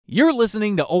You're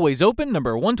listening to Always Open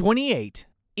number 128.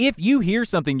 If you hear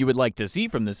something you would like to see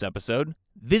from this episode,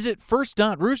 visit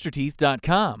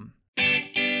first.roosterteeth.com.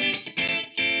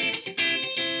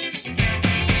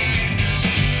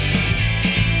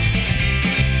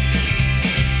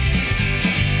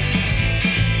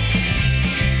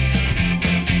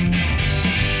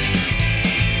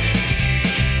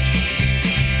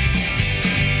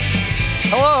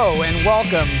 Hello and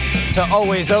welcome to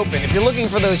Always Open. If you're looking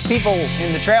for those people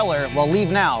in the trailer, well,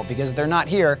 leave now because they're not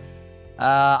here.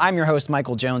 I'm your host,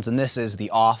 Michael Jones, and this is the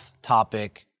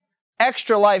off-topic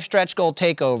Extra Life Stretch Goal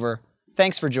Takeover.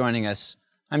 Thanks for joining us.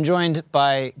 I'm joined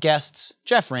by guests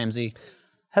Jeff Ramsey.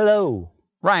 Hello.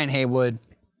 Ryan Haywood.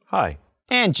 Hi.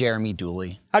 And Jeremy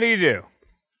Dooley. How do you do?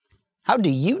 How do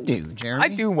you do, Jeremy? I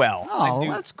do well. Oh,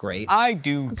 that's great. I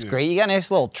do That's good. great. You got a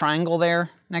nice little triangle there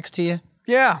next to you.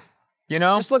 Yeah. You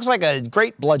know? Just looks like a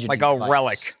great bludgeoning like a device.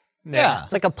 relic. Yeah.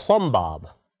 It's like a plumb bob.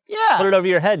 Yeah. Put it over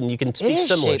your head and you can It speak is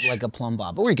Simlish. shaped like a plumb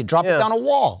bob, or you could drop it Yeah. down a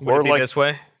wall. Would it be like this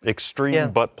way?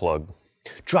 extreme butt plug.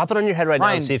 Drop it on your head right now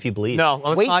Ryan, and see if you bleed. No,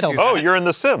 let's Wait not till- do that. Oh, you're in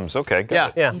The Sims. Okay. Got Yeah.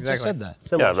 it. Yeah. He Exactly. just said that.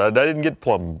 Simlish. Yeah, but I didn't get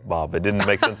plumb bob. It didn't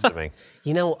make sense to me.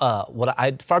 You know,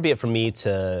 far be it from me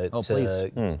to please.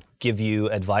 give you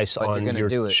advice you're on gonna your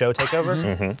do it. show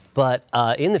takeover, but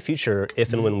in the future,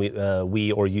 if and when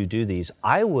we or you do these,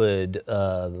 I would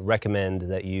recommend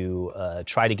that you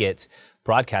try to get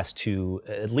broadcast to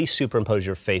at least superimpose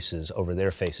your faces over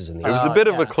their faces in the It was audience. a bit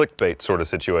of a clickbait sort of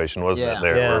situation, wasn't Yeah. it?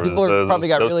 There, Yeah. where People probably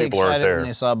got those really people aren't excited there. when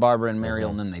they saw Barbara and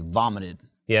Mariel, and then they vomited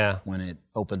Yeah, when it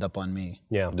opened up on me.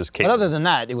 yeah. Just came. But other than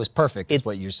that, it was perfect, is It's-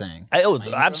 what you're saying. Oh, it's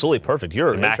absolutely perfect.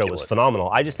 Your intro was Immaculate. phenomenal.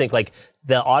 I just think like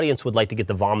the audience would like to get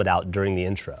the vomit out during the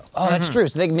intro. Oh, that's true.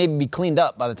 So they can maybe be cleaned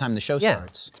up by the time the show Yeah.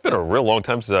 starts. It's been a real long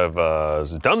time since I've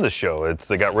done the show.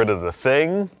 They got rid of the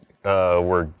thing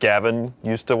where Gavin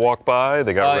used to walk by.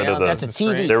 They got rid of the. That's a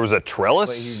TV. There was a What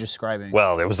trellis. you're describing.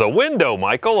 Well, there was a window,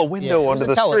 Michael. A yeah, window it was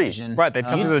onto a the street. television. Right, they'd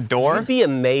come through the door. You'd be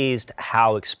amazed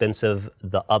how expensive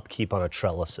the upkeep on a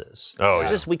trellis is. Oh, It's yeah.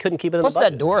 just we couldn't keep it in Plus the that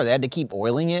budget. door, they had to keep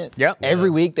oiling it. Yep. Every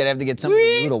week they'd have to get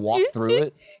somebody new to walk through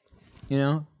it. You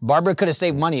know, Barbara could have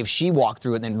saved money if she walked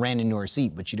through it and then ran into her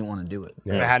seat, but she didn't want to do it.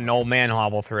 Could have had an old man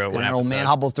hobble through it When one an old man episode.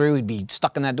 hobbled through, he'd be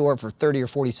stuck in that door for 30 or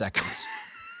 40 seconds.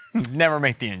 Never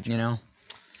make the intro. You know?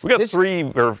 We got This-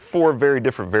 3 or 4 very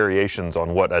different variations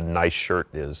on what a nice shirt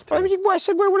is. I, Too. mean, I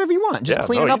said wear whatever you want. Just Yeah,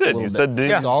 clean no, it you up did. a little You bit. said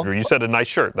That's all. you said a nice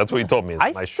shirt. That's what you told me. It's a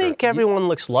I nice think shirt. everyone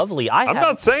looks lovely. I'm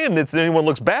not saying that anyone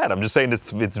looks bad. I'm just saying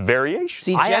it's variation.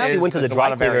 See, I Jeff, actually went to the There's a dry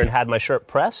lot of cleaner and variation. had my shirt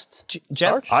pressed.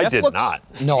 Jeff I did looks, not.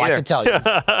 No, I Either. could tell you.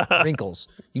 Wrinkles.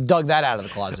 You dug that out of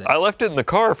the closet. I left it in the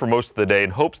car for most of the day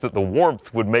in hopes that the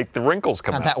warmth would make the wrinkles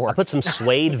come How'd out. that I work? put some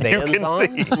suede You Vans can on.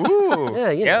 see. Ooh. Yeah,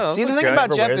 you know. those See, the look thing good. about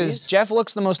Ever Jeff wear is these? Jeff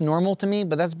looks the most normal to me,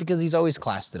 but that's because he's always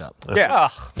classed it up. Yeah.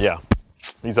 Yeah.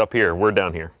 He's up here. We're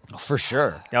down here. For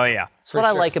sure. Oh, yeah. That's what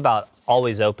I like about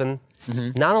Always Open.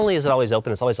 Not only is it always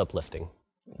open, it's always uplifting.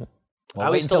 Well, I wait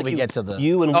always until feel we like get to the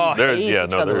You and Oh, we there- raise yeah, each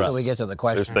no, other there's- up. until we get to the There's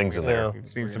question. things in there.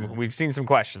 We've seen some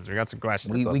questions. We got some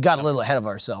questions. We got a little ahead of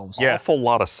ourselves. Yeah. Awful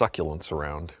lot of succulents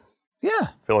around. Yeah. I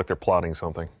feel like they're plotting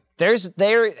something. This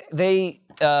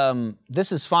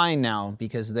is fine now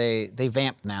because they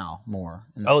vamp now more.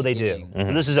 in the Oh, they do. beginning.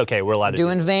 So this is okay. We're allowed to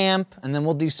Doing do it. vamp, and then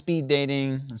we'll do speed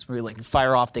dating. That's where you like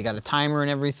fire off. They got a timer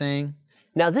and everything.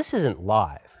 Now, this isn't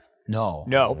live. No.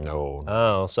 No. No.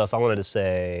 Oh, so if I wanted to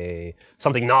say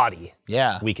something naughty,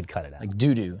 Yeah. we could cut it out. Like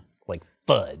doo doo. Like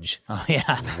fudge. Oh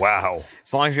yeah. Wow.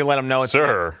 As long as you let them know it's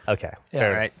Sir, Okay. Yeah.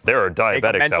 all right. there are Make a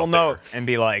diabetics mental out note and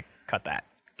be like, cut that.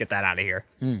 Get that out of here.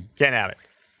 Can't have it.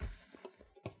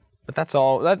 But that's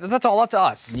all. That's all up to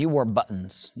us. You wore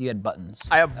buttons. You had buttons.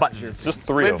 I have buttons. there. Just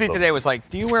 3 Lindsay of them. today was like,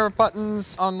 "Do you wear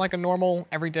buttons on like a normal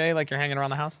everyday, like you're hanging around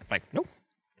the house?" I'm like, nope.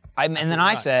 And then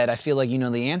I said, I feel like you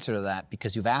know the answer to that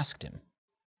because you've asked him.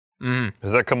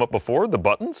 Has that come up before, the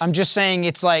buttons? I'm just saying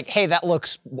it's like, hey,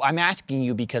 I'm asking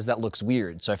you because that looks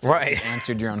weird. So I feel like Right. you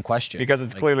answered your own question. Because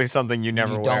it's clearly something you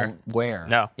never you wear. don't wear.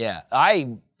 No. Yeah. I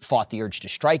fought the urge to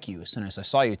strike you as soon as I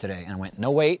saw you today. And I went,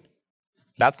 no, wait.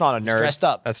 That's not a nerd. dressed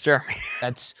up. That's Jeremy.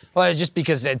 Well, just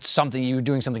because it's something, you were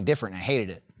doing something different and I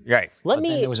hated it. Right. Let But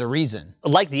then me, there was a reason.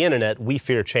 like the internet, we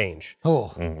fear change.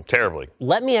 Oh, Terribly.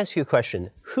 Let me ask you a question.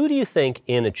 Who do you think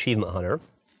in Achievement Hunter,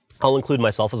 I'll include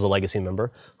myself as a legacy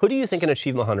member, who do you think in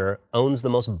Achievement Hunter owns the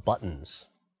most buttons?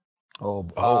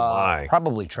 my.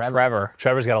 Probably Trevor. Trevor.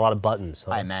 Trevor's got a lot of buttons.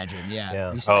 Huh? I imagine, yeah.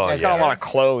 Yeah. He's Oh, He's yeah. got a lot of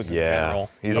clothes in Yeah. general.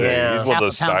 He's Yeah. one of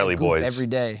those half a pound styly of goop boys. every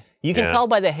day. You can Yeah. tell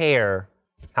by the hair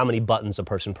how many buttons a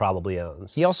person probably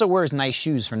owns. He also wears nice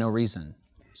shoes for no reason.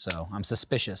 So I'm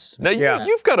suspicious. Now, Yeah.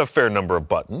 you've got a fair number of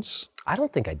buttons. I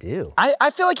don't think I do. I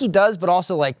feel like he does, but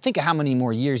also like think of how many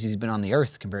more years he's been on the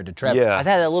earth compared to Trevor. Yeah. I've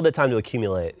had a little bit of time to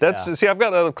accumulate. See, I've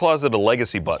got a closet of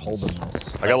legacy buttons. Holding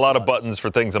this. I got a lot of buttons for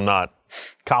things I'm not.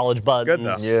 College buttons.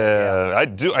 Good though. Yeah, I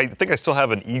do. I think I still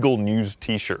have an Eagle News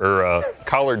T-shirt or a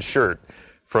collared shirt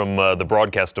from the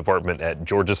broadcast department at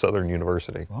Georgia Southern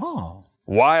University. Oh.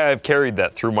 Why I've carried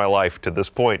that through my life to this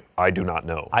point, I do not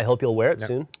know. I hope you'll wear it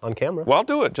soon on camera. Well, I'll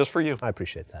do it just for you. I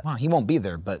appreciate that. Wow, he won't be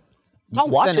there, but I'll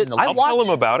watch send it. the I link. watch. Tell him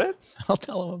about it. I'll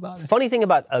tell him about it. Funny thing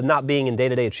about not being in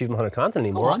day-to-day Achievement Hunter content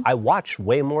anymore, on. I watch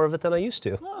way more of it than I used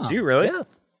to. Do you really? Yeah.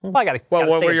 Well, I gotta. Well,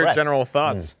 gotta what stay were your abreast. general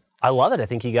thoughts? I love it. I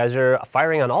think you guys are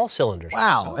firing on all cylinders.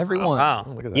 Wow, everyone. Wow.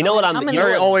 You know what I'm? How many You know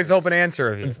Very what? always open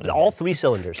answer of you. All 3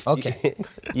 cylinders. Okay.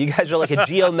 You guys are like a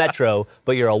Geo Metro,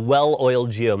 but you're a well-oiled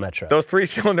Geo Metro. Those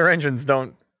 3-cylinder engines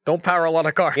don't power a lot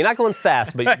of cars. You're not going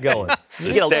fast, but you're going.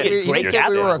 You get Steady. great You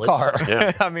gas think we were a mileage. car.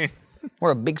 Yeah. I mean,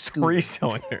 We're a big scooter. 3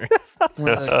 cylinders.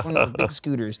 One of the big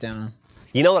scooters down.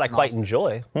 You know what I quite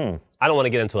enjoy? I don't want to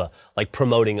get into like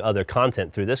promoting other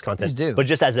content through this content, Please do. but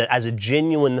just as a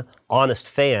genuine, honest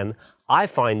fan, I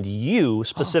find you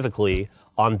specifically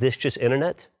on This Just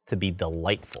Internet to be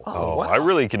delightful. Oh, I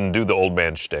really can do the old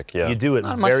man shtick. Yeah. You do it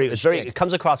not much of a shtick. it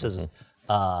comes across as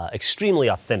extremely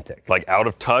authentic. Like out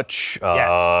of touch,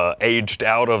 Yes. aged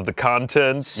out of the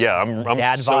content. Yeah, I'm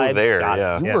Dad so vibes, there. got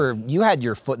it. Yeah. You had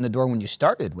your foot in the door when you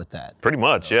started with that. Pretty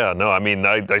much. Yeah. No, I mean,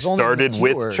 I only started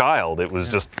with mature. Child. It was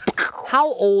just.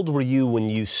 How old were you when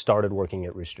you started working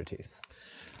at Rooster Teeth?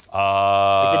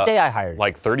 The The day I hired you.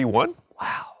 like 31.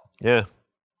 Wow. Yeah.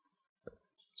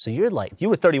 So you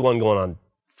were 31 going on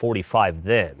 45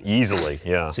 then. Easily.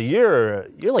 Yeah. So you're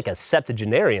like a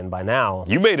septuagenarian by now.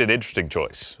 You made an interesting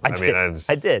choice. I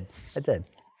did.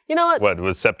 You know what? What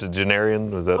was septuagenarian?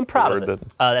 Was that I'm proud the of word it.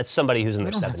 That's somebody who's in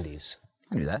their 70s.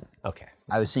 I knew that. Okay.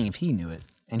 I was seeing if he knew it,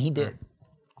 and he did.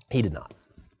 He did not.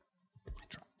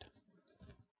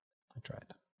 I tried.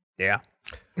 Yeah.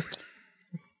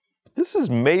 This is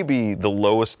maybe the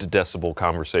lowest decibel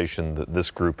conversation that this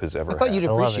group has ever I thought had. you'd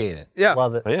appreciate it. Yeah.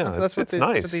 Love it. Yeah, That's what it's these,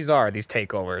 nice. that's what these are, these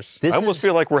takeovers. This I almost is-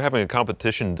 feel like we're having a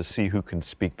competition to see who can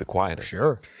speak the quietest.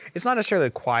 Sure. It's not necessarily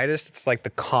the quietest, it's like the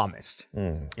calmest.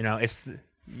 You know,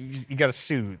 you got to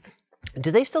soothe. Do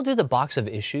they still do the box of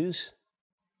issues?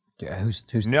 Yeah,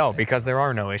 who's No, because there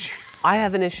are no issues. I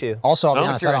have an issue. Also, I'll be Oh,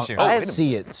 honest, what's I your don't issue? I Oh, don't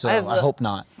see it, so I have, I hope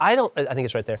not. I think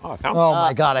it's right there. Oh, I found Oh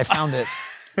my God, I found it.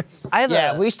 I have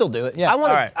Yeah, we still do it. Yeah. I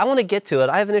want All right. to get to it.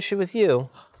 I have an issue with you,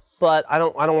 but I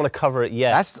don't want to cover it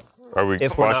yet. That's Are we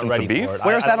if we're not squashing ready some beef? for it.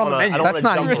 Where's I that don't on the wanna- menu? I don't That's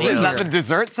wanna not jump even in in there. here.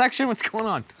 dessert section? What's going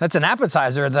on? that's an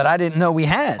appetizer that I didn't know we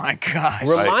had. My God.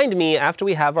 Remind me after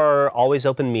we have our always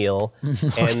open meal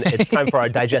and it's time for our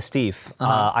digestif.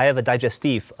 I have a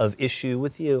digestif of issue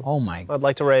with you. Oh my I'd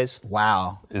like to raise.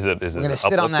 Wow. Is it gonna an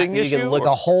sit on that- uplifting you issue? can look or-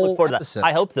 The whole Look forward to episode. that.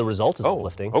 I hope the result is Oh,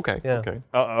 uplifting. okay. Yeah. Okay.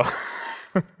 Uh-oh.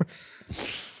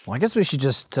 Well, I guess we should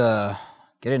just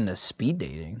get into speed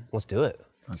dating. Let's do it.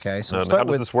 Okay, so Now, we'll start how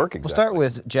does with this work We'll start exactly?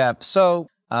 with Jeff. So,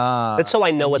 But so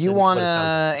I know what you the, want what to it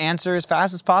sounds like. answer as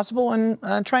fast as possible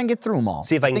and try and get through them all.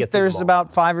 See if I can think get through there's them all.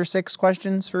 about 5 or 6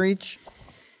 questions for each.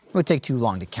 It would take too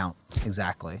long to count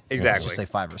exactly. Exactly. Let's just say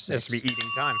 5 or 6. This should be eating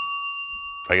time.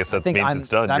 I guess that think means I'm- it's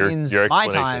done. that your, means your my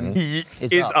explanation. time.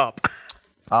 Is up.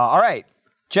 All right,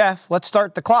 Jeff, let's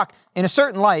start the clock. In a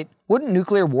certain light, wouldn't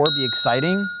nuclear war be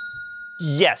exciting?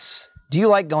 Yes. Do you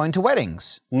like going to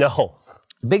weddings? No.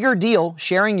 Bigger deal,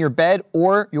 sharing your bed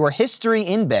or your history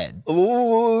in bed?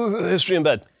 Ooh, history in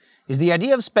bed. Is the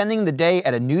idea of spending the day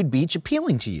at a nude beach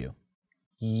appealing to you?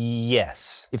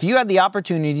 Yes. If you had the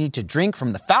opportunity to drink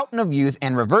from the fountain of youth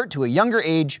and revert to a younger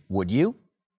age, would you?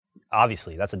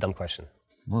 Obviously, that's a dumb question.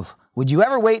 Oof. Would you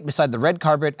ever wait beside the red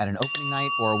carpet at an opening night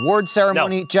or award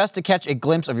ceremony just to catch a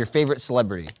glimpse of your favorite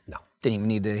celebrity? No. Didn't even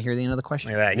need to hear the end of the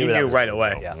question. Look at that. You Knew that knew was right gonna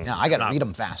away. go, yeah. Yeah, I got to read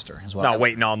them faster as well. Not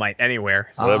waiting all night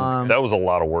anywhere. That was a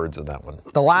lot of words in that one.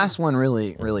 The last one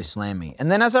really slammed me.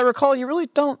 And then as I recall, you really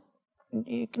don't,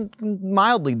 you can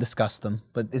mildly discuss them,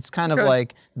 but it's kind of Okay.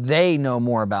 like they know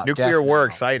more about Nuclear Jeff war now.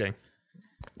 exciting.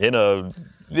 In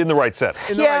the right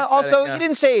setting. the Yeah, right also, setting, yeah. you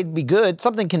didn't say it'd be good.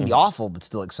 Something can be awful, but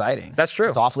still exciting. That's true.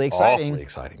 It's awfully exciting. Awfully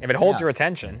exciting. If it holds Yeah. your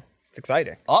attention, it's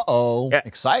exciting. Uh-oh, Yeah.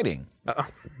 exciting.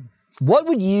 What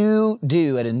would you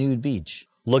do at a nude beach?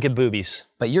 Look at boobies.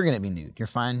 But you're gonna be nude. You're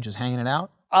fine just hanging it out?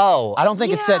 Oh, I don't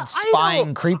think it said yeah, I spying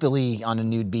don't- creepily on a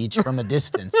nude beach from a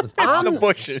distance with On the binoculars.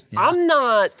 bushes.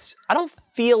 I don't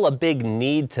feel a big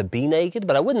need to be naked,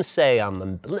 but I wouldn't say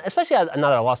especially now that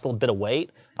I lost a little bit of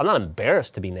weight, I'm not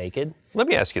embarrassed to be naked. Let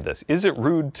me ask you this: is it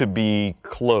rude to be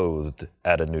clothed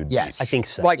at a nude Yes. beach? I think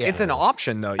so. Like, it's an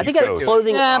option, though. I think at a could.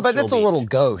 clothing Yeah, but optional that's a beach. little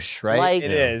gauche, right? Like,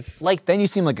 It is. Like, then you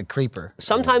seem like a creeper.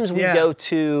 sometimes we Yeah. go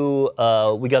to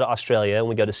Australia and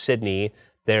we go to Sydney.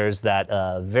 There's that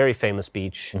very famous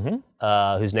beach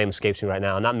whose name escapes me right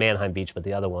now. Not Manheim Beach, but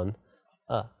the other one,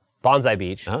 Bonsai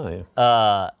Beach. Oh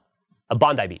yeah.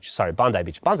 Bondi Beach. Sorry, Bondi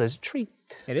Beach. Bonsai is a tree.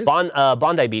 It is.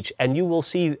 Bondi Beach, and you will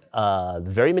see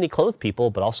very many clothed people,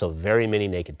 but also very many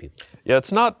naked people. Yeah,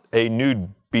 it's not a nude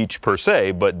beach per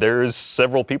se, but there's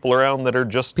several people around that are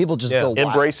just People just go wild.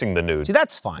 embracing the nude. See,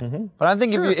 that's fine. But I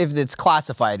think if it's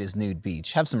classified as nude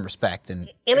beach, have some respect and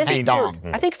And I hang think, dong.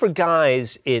 I think for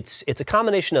guys, it's a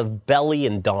combination of belly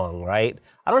and dong, right?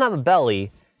 I don't have a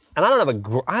belly, and I don't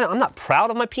have I'm not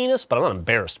proud of my penis, but I'm not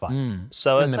embarrassed by it.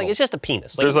 So it's like it's just a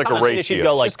penis. There's like a sometimes penis, you'd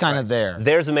ratio. go like, Just kind of there.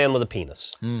 there's a man with a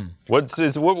penis. What's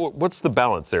the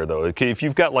balance there though? Okay, if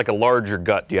you've got like a larger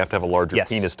gut, do you have to have a larger Yes,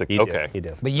 penis to? you do, Okay, you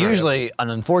do. But usually, and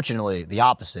unfortunately, the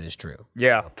opposite is true.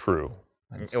 Yeah. true.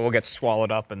 It will get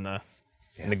swallowed up in the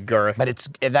girth. But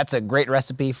that's a great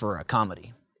recipe for a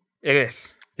comedy. It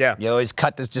is. Yeah. You always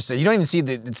cut this just so you don't even see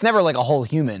it's never like a whole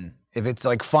human. If it's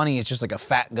like funny, it's just like a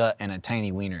fat gut and a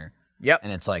tiny wiener. Yep.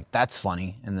 And it's like, that's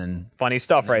funny. And then, Funny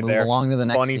stuff right move there. along to the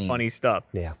next scene. Funny stuff.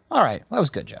 Yeah. all right, that was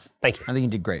good, Jeff. Thank you. I think you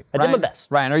did great. I did my Ryan-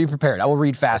 best. Ryan, are you prepared? I will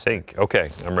read I fast. think. Okay,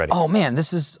 I'm ready. Oh man,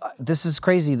 this is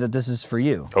crazy that this is for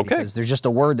you. Okay. Because there's just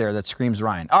a word there that screams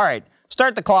Ryan. All right,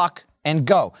 start the clock and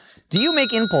go. Do you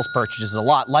make impulse purchases a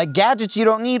lot, like gadgets you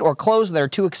don't need or clothes that are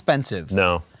too expensive?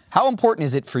 No. How important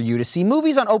is it for you to see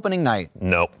movies on opening night?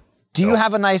 No. Do you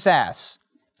have a nice ass?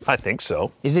 I think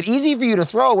so. Is it easy for you to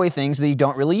throw away things that you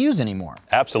don't really use anymore?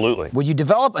 Absolutely. Would you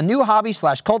develop a new hobby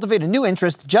 / cultivate a new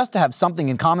interest just to have something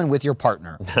in common with your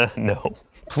partner? No.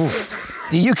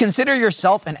 Do you consider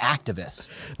yourself an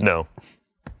activist? No.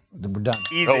 We're done.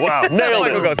 Easy. Oh wow, nailed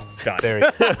Michael it. goes, done. Very.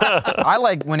 I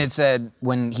like when it said,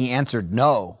 when he answered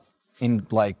no, in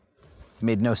like,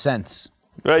 made no sense.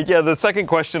 Yeah, the second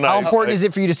question. How important is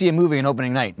it for you to see a movie on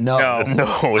opening night? No. No.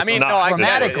 No, it's I mean, not. no, I get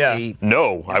it, Grammatically, yeah.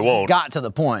 No, I won't. got to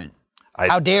the point.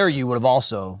 How dare you would have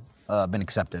also been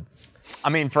accepted. I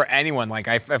mean, for anyone, like,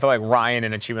 I feel like Ryan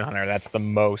and Achievement Hunter, that's the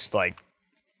most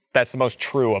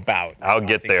true about. I'll not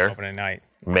get seeing there. Opening night.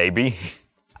 Maybe.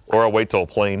 Or I'll wait till a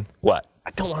plane. What? I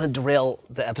don't want to derail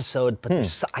the episode, but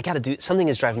I got to do something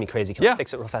is driving me crazy. Can Yeah. I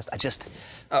fix it real fast? I just,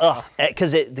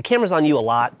 because the camera's on you a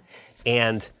lot,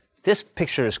 and this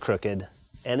picture is crooked,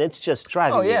 and it's just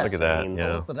driving Oh, me yeah. Look at that, insane.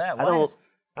 yeah. Look at that. I Why don't. is-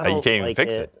 I You don't can't even like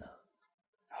fix it.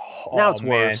 Now it's man.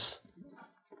 worse.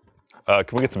 Can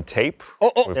we get some tape?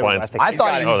 Oh, We're there we flying go. I some- think I he's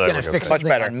thought got he it. was Oh, there going we to go. fix Okay. Much something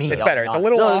better. on me. It's better. It's a not-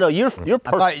 little No, off. no, you're I perfect.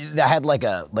 thought that had like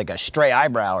a stray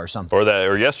eyebrow or something.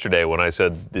 Or yesterday when I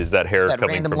said, "Is that hair That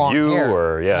coming random from long you?" hair.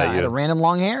 Or I yeah, had a you. random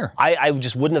long hair. I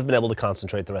just wouldn't have been able to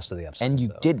concentrate the rest of the episode. And you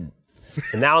so. didn't.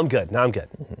 And now I'm good. Now I'm good.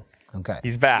 Okay.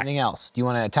 He's back. Anything else? Do you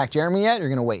want to attack Jeremy yet or are you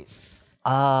going to wait?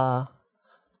 I'll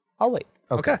wait.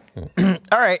 Okay.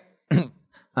 All right.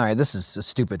 All right, this is a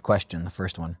stupid question, the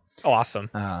first one. Awesome.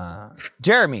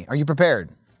 Jeremy, are you prepared?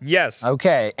 Yes.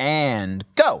 Okay, and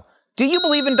go. Do you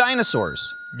believe in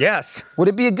dinosaurs? Yes. Would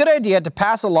it be a good idea to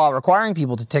pass a law requiring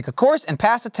people to take a course and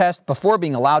pass a test before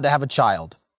being allowed to have a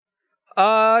child?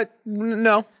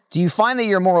 No. Do you find that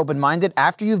you're more open-minded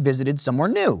after you've visited somewhere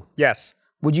new? Yes.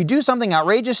 Would you do something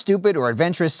outrageous, stupid, or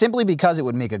adventurous simply because it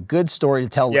would make a good story to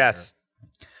tell later? Yes.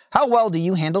 How well do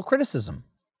you handle criticism?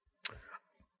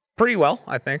 Pretty well,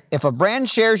 I think. If a brand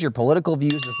shares your political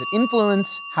views, does it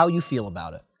influence how you feel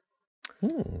about it?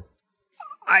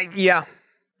 Yeah.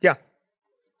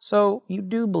 So you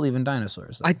do believe in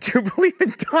dinosaurs. I do believe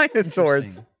in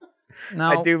dinosaurs.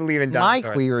 Now, I do believe in my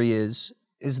dinosaurs. query is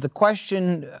the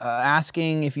question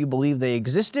asking if you believe they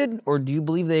existed or do you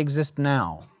believe they exist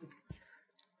now?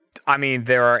 I mean,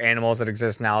 there are animals that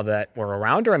exist now that were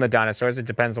around during the dinosaurs. It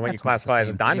depends on what That's you not the classify as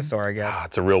a same thing. dinosaur, I guess.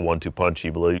 It's a real 1-2 punch. He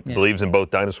believes in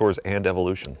both dinosaurs and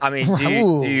evolution. I mean,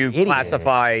 Ooh, do you idiot.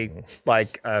 classify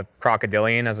like a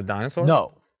crocodilian as a dinosaur?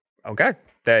 No, Okay.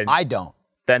 Then I don't.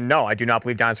 no, I do not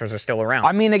believe dinosaurs are still around.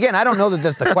 I mean, again, I don't know that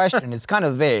that's the question. It's kind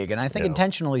of vague, and I think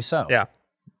intentionally so. yeah.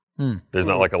 There's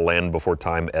not like a Land Before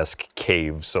Time-esque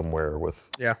cave somewhere with.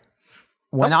 Yeah.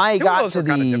 When Some- I some of got those to are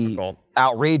kinda the difficult.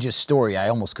 outrageous story, I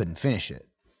almost couldn't finish it.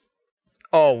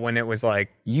 Oh, when it was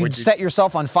like You'd would you- set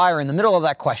yourself on fire in the middle of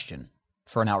that question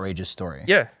for an outrageous story.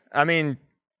 Yeah. I mean,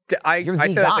 I You're say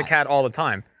the that to guy. Kat all the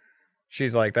time.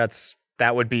 She's like,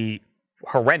 that would be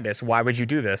horrendous. Why would you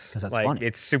do this? 'Cause that's like, funny.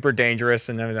 it's super dangerous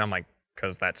and everything. I'm like,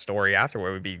 because that story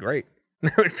afterward would be great.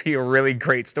 That would be a really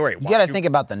great story. You got to think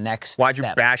about the next Why'd you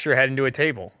step. bash your head into a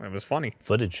table? It was funny.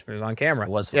 Footage. It was on camera. It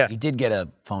was. Yeah. You did get a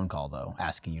phone call though,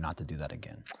 asking you not to do that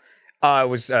again. It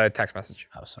was a text message.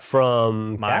 Oh, sorry.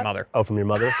 From My Kat? mother. Oh, from your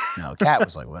mother? No, Kat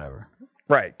was like, whatever.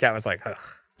 Right. Kat was like, ugh.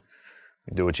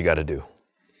 Do what you got to do.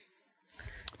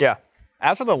 Yeah.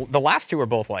 As for the last two are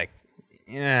both like,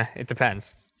 yeah, it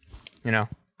depends. You know,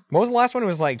 what was the last one? It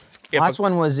was like Last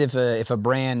one was if a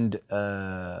brand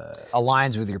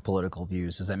aligns with your political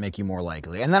views, does that make you more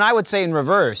likely? And then I would say in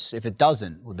reverse, if it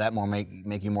doesn't, would that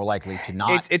make you more likely to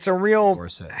not? It's a real.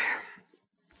 endorse it?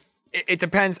 It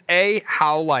depends.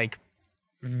 How like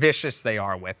vicious they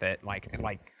are with it. Like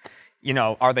you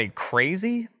know, are they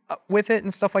crazy with it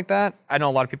and stuff like that? I know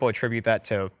a lot of people attribute that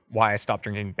to why I stopped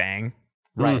drinking Bang.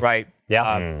 Right. Right.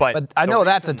 Yeah. But I the know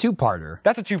that's a reason- two-parter.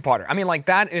 That's a two-parter. I mean, like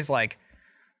that is like,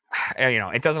 you know,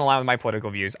 it doesn't align with my political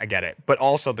views. I get it, but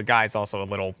also the guy's also a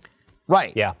little.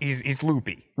 Right. Yeah. He's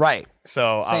loopy. Right.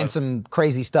 So Saying some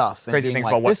crazy stuff. And crazy being things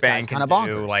like, about what this Bang guy's can kind of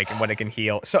do, bonkers. like and what it can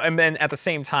heal. So and then at the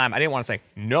same time, I didn't want to say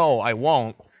no, I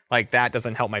won't. Like that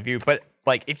doesn't help my view. But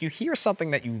like if you hear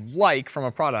something that you like from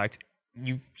a product,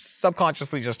 you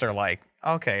subconsciously just are like,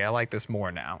 okay, I like this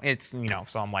more now. It's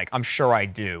so I'm like, I'm sure I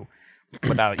do,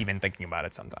 without even thinking about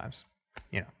it sometimes.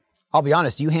 You know. I'll be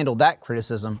honest, you handled that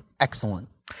criticism excellent.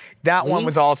 That one Lee?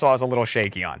 was also I was a little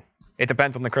shaky on. It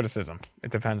depends on the criticism.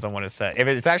 It depends on what is said. If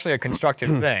it's actually a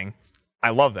constructive thing,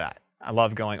 I love that. I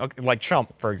love going, okay, like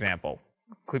Trump, for example.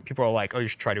 People are like, oh, you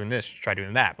should try doing this, you should try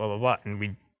doing that, blah, blah, blah. And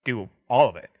we do all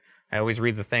of it. I always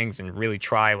read the things and really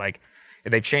try, like,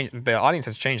 they've changed, the audience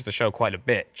has changed the show quite a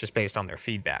bit just based on their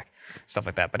feedback, stuff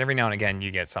like that. But every now and again, you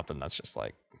get something that's just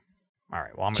like, all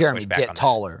right, well, I'm going to Jeremy, push back get on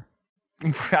taller.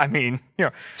 that. I mean,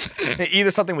 either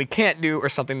something we can't do or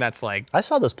something that's like, I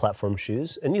saw those platform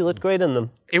shoes, and you looked great in them.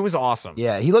 it was awesome.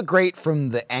 Yeah, he looked great from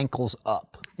the ankles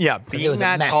up. Yeah, it being was a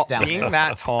that mess tall, down being there.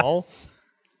 that tall,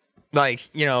 like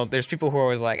there's people who are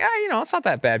always like, it's not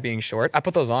that bad being short. I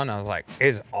put those on, and I was like, it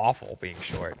is awful being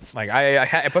short. Like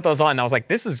I put those on, and I was like,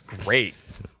 this is great.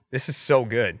 This is so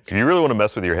good. If you really want to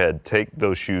mess with your head, take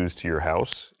those shoes to your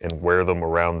house and wear them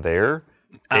around there.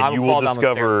 And I'll you fall will down the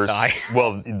stairs discover, and die.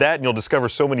 well, that and you'll discover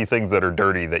so many things that are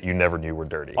dirty that you never knew were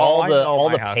dirty. Oh, I know all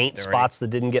my the house paint is dirty. spots that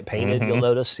didn't get painted, you'll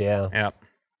notice. Yeah. Yeah,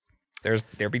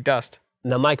 there be dust.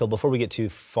 Now, Michael, before we get too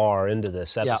far into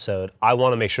this episode, I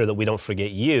want to make sure that we don't forget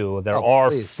you. There Oh, are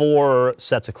please. 4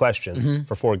 sets of questions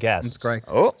for 4 guests. That's correct.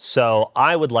 Oh, So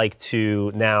I would like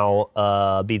to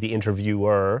now be the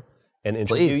interviewer and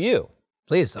interview Please. you.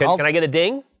 Please, Can, I'll can I get a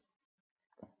ding?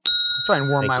 try and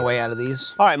worm Thank my you. way out of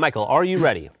these. All right, Michael, are you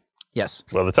ready? Yes.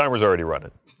 Well, the timer's already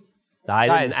running. I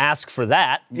didn't Guys. ask for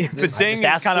that. the just ding is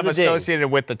asked kind for of the ding. associated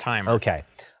with the timer. Okay.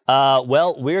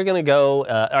 Well, we're going to go.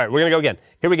 All right, we're going to go again.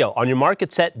 Here we go. On your mark,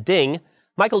 get set, ding.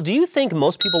 Michael, do you think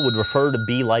most people would refer to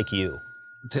be like you?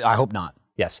 I hope not.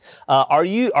 Yes.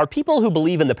 Are people who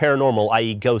believe in the paranormal,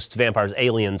 i.e., ghosts, vampires,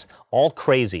 aliens, all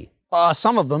crazy?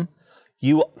 Some of them.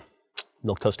 You,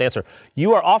 milquetoast answer.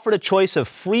 You are offered a choice of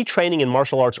free training in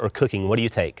martial arts or cooking. What do you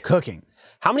take? Cooking.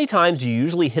 How many times do you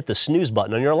usually hit the snooze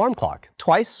button on your alarm clock?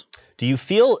 Twice. Do you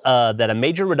feel that a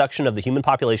major reduction of the human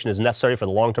population is necessary for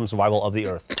the long-term survival of the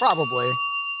Earth? Probably.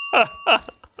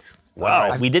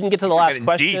 Wow. We didn't get to the are last getting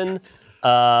question. deep.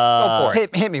 Go for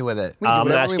it. Hit me with it. We can do I'm going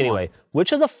to whatever ask you we want. anyway.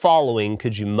 Which of the following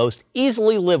could you most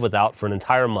easily live without for an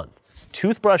entire month?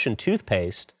 Toothbrush and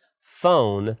toothpaste,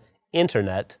 phone,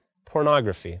 internet,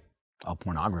 pornography. Oh,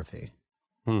 pornography.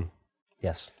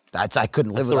 Yes. I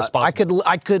couldn't live the without.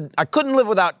 I couldn't live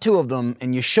without 2 of them,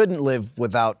 and you shouldn't live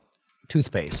without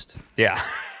toothpaste. Yeah.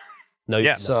 No.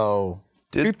 Yeah. So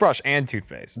Toothbrush and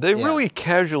toothpaste. They really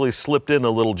casually slipped in a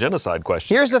little genocide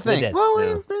question. here's the thing. did. Well,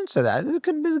 I didn't say that. It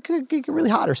could get really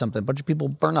hot or something. A bunch of people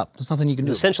burn up. There's nothing you can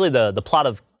do. Essentially the plot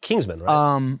of Kingsman,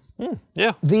 right?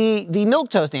 Yeah. The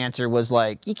milquetoast answer was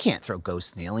like, you can't throw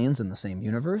ghosts and aliens in the same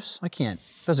universe. I can't.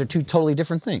 Those are 2 totally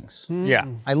different things. Yeah.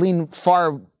 I lean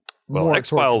far Well, more X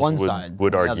towards Files one would side.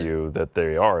 would than the other. argue that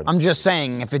they are. I'm just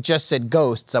saying, if it just said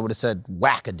ghosts, I would have said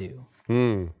wackadoo.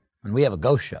 And we have a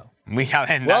ghost show. We have.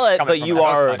 And well, that's coming but from you the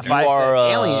house are project. you I said are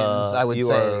aliens, I would you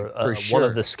say are, for one sure.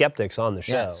 of the skeptics on the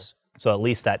show. Yes. So at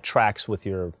least that tracks with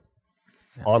your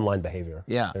online behavior.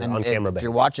 Yeah, your and on-camera if you're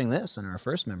behavior. watching this and are a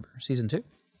first member, season 2,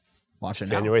 watch it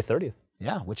now. January 30th.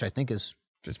 Yeah, which I think is.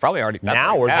 It's probably already that's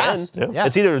Now or already then? passed. Yeah.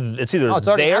 It's either Oh, it's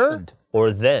already there happened.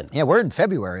 or then. Yeah, we're in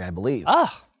February, I believe.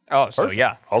 Ah, Oh, so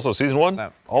yeah. Also, season 1,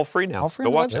 up? all free now. All free Go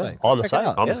on watch the it. website. on the Check it site.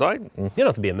 out. On Yeah. the site. You don't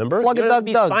have to be a member. Plug you it, don't have to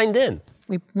be Doug. signed in.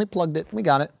 We plugged it. We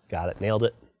got it. Got it. Nailed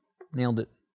it. Nailed it.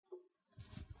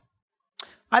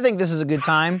 I think this is a good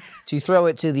time to throw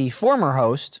it to the former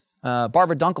host,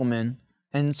 Barbara Dunkelman,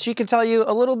 and she can tell you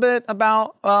a little bit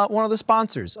about one of the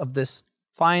sponsors of this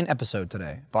fine episode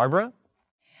today. Barbara?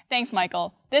 Thanks,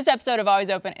 Michael. This episode of Always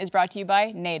Open is brought to you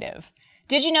by Native.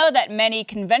 Did you know that many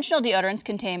conventional deodorants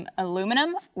contain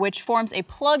aluminum, which forms a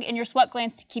plug in your sweat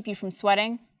glands to keep you from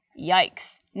sweating?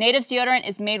 Yikes. Native's deodorant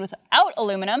is made without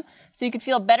aluminum, so you can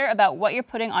feel better about what you're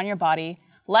putting on your body.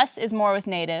 Less is more with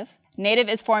Native. Native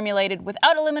is formulated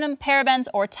without aluminum, parabens,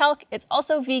 or talc. It's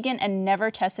also vegan and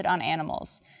never tested on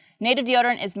animals. Native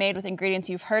deodorant is made with ingredients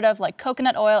you've heard of, like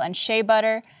coconut oil and shea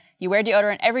butter. You wear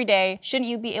deodorant every day. Shouldn't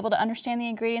you be able to understand the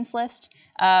ingredients list?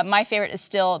 My favorite is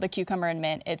still the cucumber and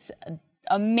mint. It's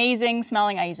amazing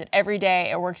smelling. I use it every day.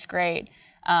 It works great.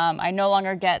 I no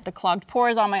longer get the clogged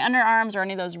pores on my underarms or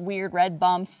any of those weird red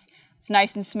bumps. It's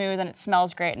nice and smooth and it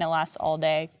smells great and it lasts all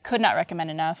day. Could not recommend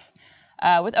enough.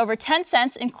 With over 10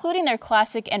 scents, including their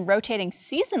classic and rotating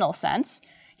seasonal scents,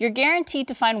 you're guaranteed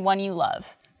to find one you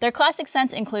love. Their classic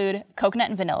scents include coconut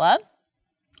and vanilla,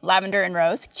 lavender and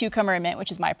rose, cucumber and mint,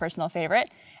 which is my personal favorite,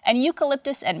 and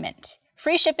eucalyptus and mint.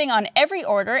 Free shipping on every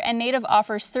order, and Native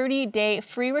offers 30-day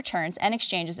free returns and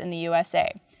exchanges in the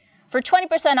USA. For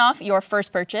 20% off your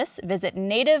first purchase, visit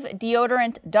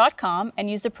nativedeodorant.com and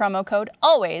use the promo code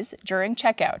ALWAYS during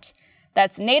checkout.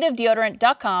 That's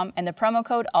nativedeodorant.com and the promo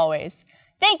code ALWAYS.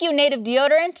 Thank you, Native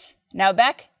Deodorant. Now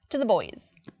back to the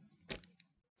boys.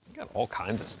 Got all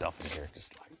kinds of stuff in here,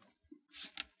 just like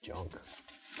junk.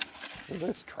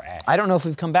 This trash. I don't know if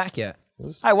we've come back yet.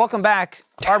 Hi, welcome back.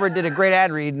 Barbara did a great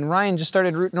ad read, and Ryan just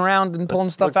started rooting around and pulling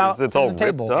stuff out it's on all the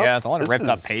table. ripped up. Yeah, it's a lot of This ripped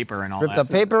up is- paper and all Ripped that. up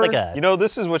paper. Like a, You know,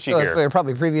 this is what you They're hear.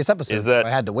 probably previous episodes. Is that- so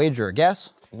I had to wager a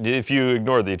guess. If you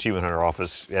ignore the Achievement Hunter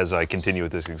office, as I continue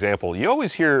with this example, you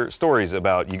always hear stories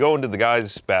about you go into the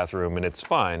guy's bathroom and it's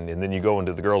fine, and then you go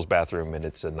into the girl's bathroom and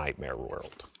it's a nightmare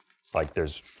world. Like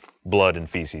there's blood and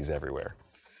feces everywhere.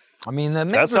 I mean, the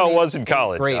That's how it was in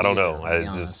college. Great I don't either, know. to be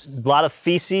I honest. a lot of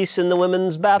feces in the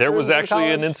women's bathroom. There was in actually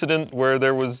an college? incident where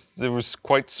there was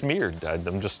quite smeared.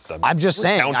 I'm just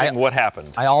saying, counting what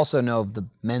happened. I also know the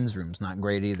men's room's not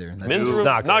great either. That's Men's It's room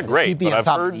not not great, creepy but on I've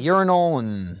top of heard the urinal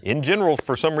and in general,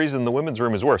 for some reason, the women's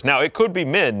room is worse. Now, it could be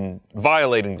men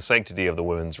violating the sanctity of the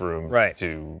women's room Right.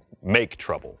 to make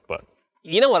trouble, but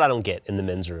You know what I don't get in the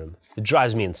men's room? It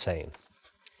drives me insane.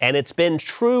 And it's been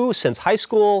true since high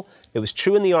school. It was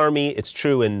true in the Army. It's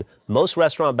true in most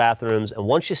restaurant bathrooms. And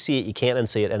once you see it, you can't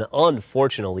unsee it. And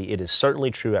unfortunately, it is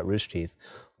certainly true at Rooster Teeth.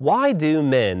 Why do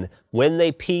men, when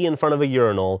they pee in front of a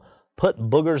urinal, put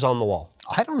boogers on the wall?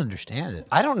 I don't understand it.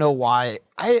 I don't know why.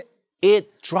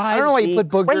 It drives I don't know why you me put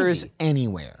boogers crazy.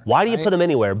 anywhere. Why do you right? put them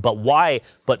anywhere? But why?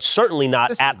 But certainly not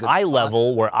This is a at good eye spot.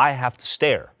 level where I have to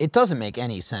stare. It doesn't make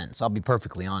any sense. I'll be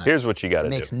perfectly honest. here's what you got to it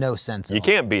do. makes no sense. At You all.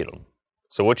 can't beat them.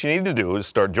 So what you need to do is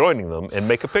start joining them and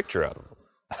make a picture out of them.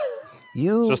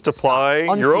 You Just apply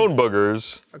your own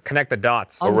boogers Connect the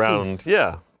dots. around.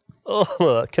 Yeah.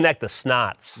 Connect the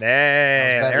snots.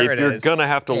 Hey, there If it you're is. gonna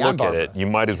have to Hey, I'm look at Barbara. it, you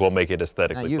might as well make it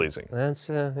aesthetically you. pleasing. That's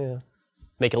yeah.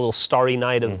 Make a little starry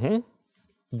night of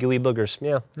gooey boogers.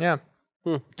 Yeah. Yeah.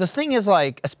 The thing is,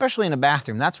 like, especially in a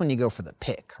bathroom, that's when you go for the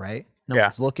pick, right? No Yeah.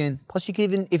 one's looking. Plus, you can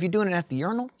even, if you're doing it at the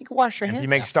urinal, you can wash your hands. If you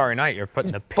make after. Starry Night, you're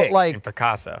putting the pick like- in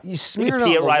Picasso. You smear can it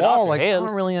pee on it the right off wall. your Like, I hand.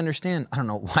 don't really understand. I don't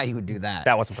know why you would do that.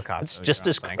 That wasn't Picasso. It's you just know,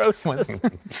 as thank-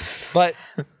 gross.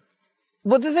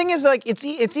 But the thing is, like,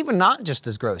 it's even not just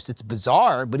as gross. It's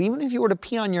bizarre. But even if you were to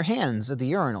pee on your hands at the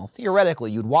urinal, theoretically,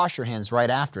 you'd wash your hands right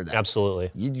after that. Absolutely.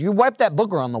 You wipe that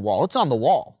booger on the wall. It's on the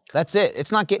wall. That's it.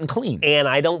 It's not getting clean. And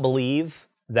I don't believe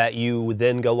that you would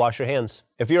then go wash your hands.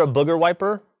 If you're a booger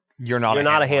wiper, You're not you're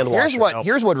not a hand washer.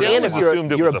 Here's what really And if always you're,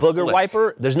 assumed it you're a was a booger flick.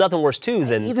 wiper, there's nothing worse too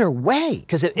than either way.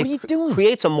 because what are you doing?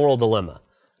 creates a moral dilemma,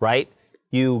 right?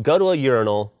 You go to a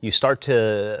urinal, you start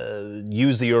to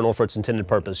use the urinal for its intended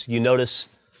purpose. You notice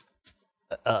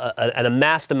an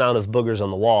amassed amount of boogers on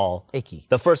the wall. Icky.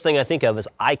 The first thing I think of is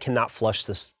I cannot flush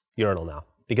this urinal now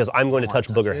because I'm going to touch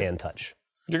booger hand touch.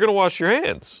 You're gonna wash your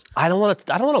hands. I don't want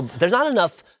to. There's not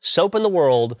enough soap in the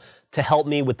world to help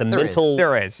me with the mental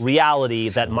There is. reality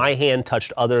that my hand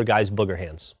touched other guys' booger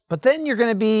hands. But then you're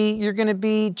gonna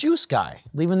be juice guy,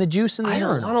 leaving the juice in the I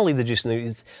urinal. don't leave the juice in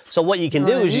there. So what you can know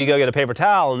do what I is you mean? go get a paper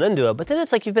towel and then do it. But then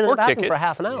it's like you've been in Or the kick bathroom it. for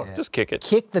half an hour. Just kick it.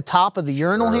 Kick the top of the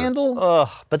urinal handle. Ugh.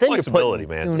 But then you're Flexibility,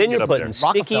 putting, man. then Get you're up putting there.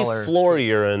 sticky Rockefeller floor things.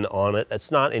 urine on it.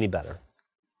 That's not any better.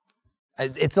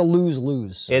 It's a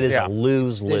lose-lose. It is Yeah. a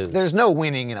lose-lose. There's no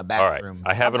winning in a All right, bathroom.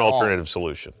 I have an Not at all. alternative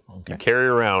solution. You carry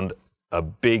around a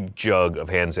big jug of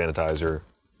hand sanitizer,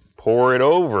 pour it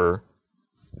over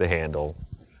the handle,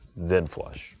 then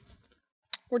flush.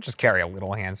 Or just carry a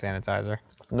little hand sanitizer.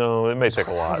 No, it may take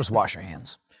a Or lot. just wash your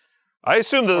hands. I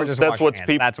assume Or that just that's wash your what hands.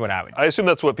 people. That's what I would. I assume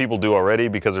that's what people do already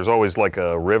because there's always like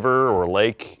a river or a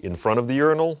lake in front of the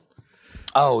urinal.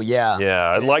 Oh, yeah.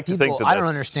 Yeah, I'd like to think that I don't that's-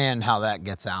 understand how that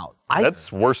gets out.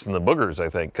 That's worse than the boogers, I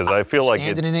think, because I feel like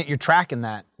Standing in it, you're tracking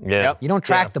that. yeah, You don't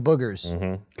track the boogers.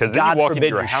 because then God you walk forbid into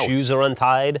your your house. shoes are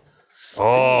untied.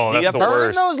 Oh, You that's have the to Burn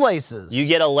worst. those laces. You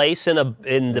get a lace in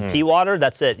the pee water.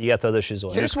 That's it. You got to throw those shoes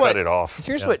away. Here's Just cut it off.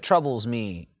 Here's what troubles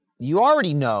me. You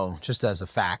already know, just as a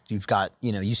fact, you've got,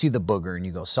 you see the booger and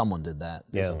you go, someone did that.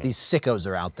 Yeah. These sickos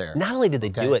are out there. Not only did they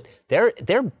do it,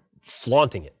 they're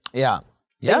flaunting it. Yeah.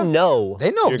 They Yeah. know. They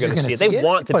know you're you're going gonna to see it. see They it.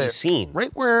 want to Put be it seen. Right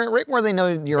where they know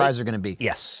your eyes are going to be.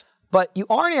 Yes. But you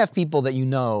already have people that you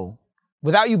know,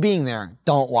 without you being there,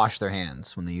 don't wash their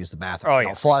hands when they use the bathroom. Oh, They yeah.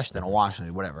 don't flush, they don't wash,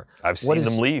 whatever. I've What seen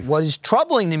them leave. What is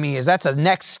troubling to me is that's a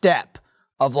next step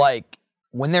of like,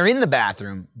 when they're in the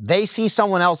bathroom, they see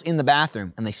someone else in the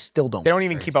bathroom and they still don't. They don't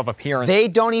even keep up appearance. They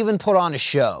don't even put on a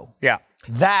show. yeah.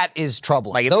 That is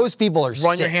troubling. Like, if Those people are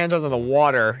Run sick. your hands under the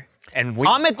water and we.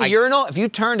 I'm at the urinal. If you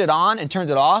turned it on and turned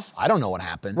it off, I don't know what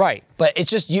happened. Right. But it's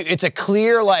just it's a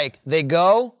clear like they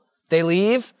go, they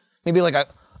leave, maybe like a,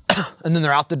 and then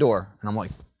they're out the door, and I'm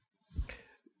like,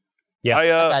 Yeah.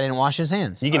 I didn't wash his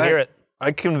hands. You can hear it.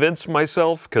 I convinced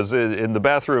myself because in the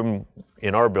bathroom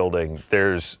in our building,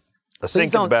 there's a Please sink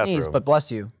in the don't bathroom sneeze, but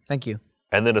bless you. Thank you.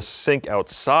 and then a sink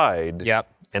outside. Yep.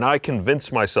 And I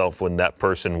convince myself when that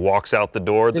person walks out the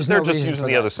door that they're just reason using for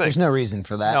the that. other sink. There's no reason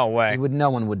for that. No way. No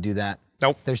one would do that.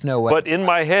 Nope. There's no way. But in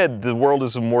my head, the world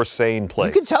is a more sane place.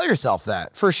 you can tell yourself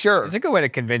that for sure. It's a good way to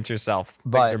convince yourself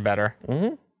But- things are better.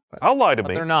 I'll lie to But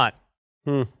me. they're not.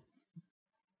 Food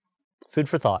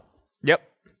for thought. Yep.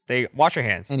 They wash your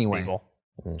hands. Anyway. People.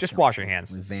 Just wash your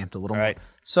hands. We vamped a little All more. right.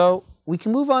 So we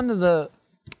can move on to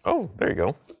Oh, there you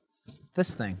go.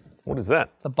 this thing, What is that?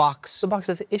 the box. It's a box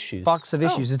of issues. Box of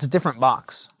issues. It's a different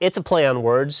box. It's a play on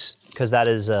words because that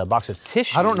is a box of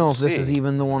tissues. I don't know if this is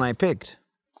even the one I picked.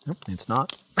 Nope, it's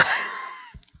not.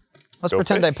 Let's Go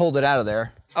pretend fish. I pulled it out of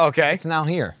there. Okay. It's now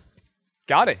here.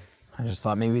 Got it. I just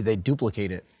thought maybe they'd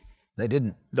duplicate it. They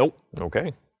didn't. Nope.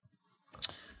 Okay.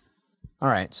 All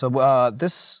right, so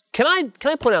this Can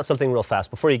I point out something real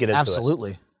fast before you get into it?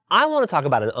 absolutely. I want to talk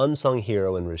about an unsung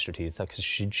hero in Rooster Teeth because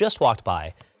she just walked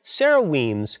by. Sarah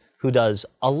Weems, who does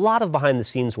a lot of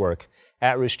behind-the-scenes work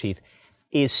at Rooster Teeth,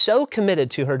 is so committed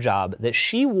to her job that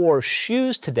she wore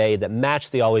shoes today that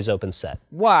match the Always Open set.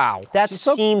 Wow. That's She's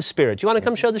so- team spirit. Do you want to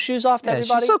come show the shoes off to Yeah,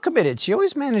 everybody? she's so committed. She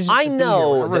always manages I to be here know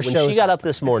whenever that when shows she got up happen.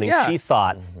 this morning, Yeah. she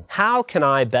thought, how can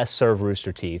I best serve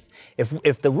Rooster Teeth?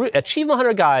 If the Achievement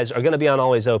Hunter guys are going to be on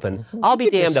Always Open, I'll be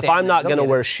could just damned if stand I'm there. not They'll going to get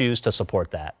wear it. shoes to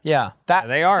support that. Yeah, that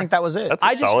they are. I think that was it. That's a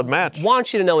I just solid match.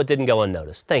 want you to know it didn't go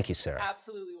unnoticed. Thank you, Sarah.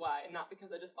 Absolutely why, and not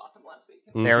because I just bought them last week.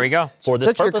 There we go. For this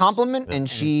Took your purpose, compliment and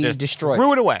she Just destroyed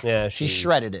threw it. it away. yeah, She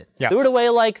shredded it. Yeah. threw it away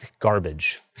like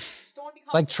garbage, Just don't want to be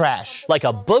called Like trash. like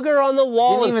a booger on the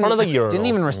wall in front of a urinal. Didn't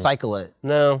even recycle it.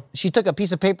 No, She took a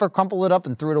piece of paper, crumpled it up,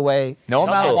 and threw it away. No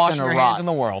amount Also, of washing gonna your hands rot. in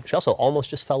the world. she also almost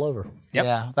just fell over. Yep.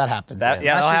 Yeah, that happened. Yeah, now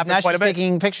that'll she's, happen now quite she's a bit.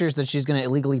 taking pictures that she's going to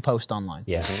illegally post online.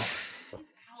 Yeah.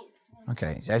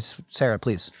 Okay, Sarah,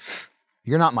 please.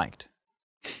 You're not mic'd.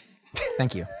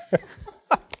 Thank you.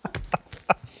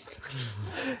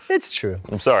 It's true.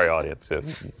 I'm sorry, audience.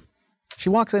 She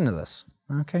walks into this.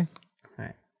 Okay.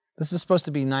 Right. This is supposed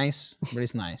to be nice.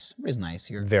 Everybody's nice. Everybody's nice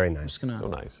here. Very nice. Just gonna So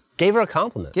nice. Gave her a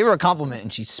compliment. give her a compliment,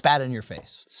 and she spat in your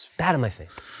face. Spat in my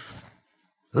face.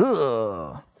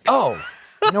 Ugh. Oh,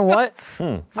 you know what?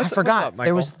 I forgot. up,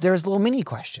 there was little mini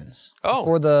questions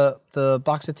for the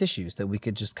box of tissues that we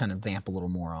could just kind of vamp a little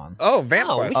more on. Oh, vamp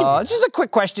Oh, we question. can- Just a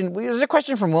quick question. There's a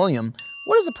question from William.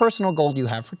 What is a personal goal you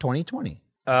have for 2020?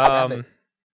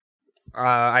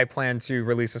 I plan to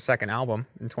release a second album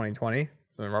in 2020.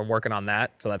 We're working on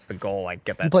that, so that's the goal. Like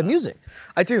get that. You play done. music.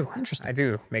 I do. Interesting. I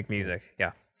do make music.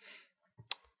 Yeah.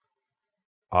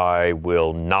 I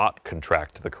will not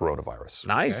contract the coronavirus.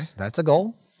 Nice. That's a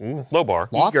goal. Low bar.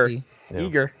 Lofty.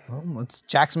 Eager. Well,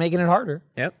 Jack's making it harder.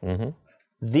 Yep.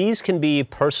 These can be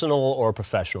personal or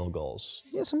professional goals.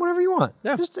 Yes, and whatever you want.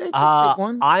 Yeah. Just pick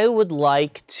one. I would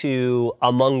like to,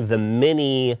 among the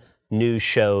many new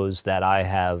shows that I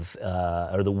have,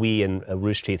 or the we and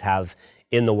Rooster Teeth have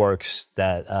in the works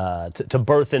that to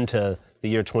birth into the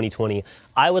year 2020,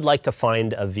 I would like to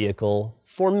find a vehicle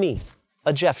for me,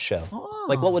 a Jeff show.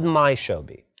 Like, what would my show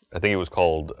be? I think it was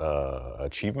called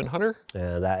Achievement Hunter.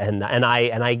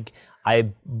 I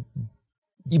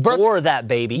You birthed, bore that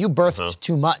baby. you birthed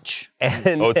too much.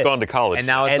 and Oh, it's gone to college. And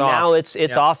now it's and off. now it's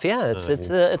off. Yeah, it's pushed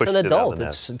an it out of adult.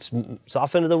 the It's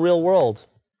off into the real world,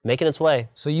 making its way.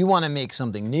 So you want to make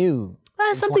something new.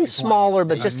 Something 2020. smaller,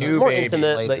 but just new more baby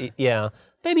intimate. later. But yeah,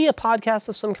 maybe a podcast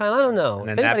of some kind. I don't know. And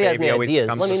then if that anybody has baby any always ideas,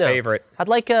 becomes let me the know. favorite. I'd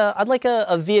like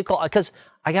a vehicle because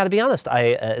I got to be honest.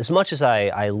 As much as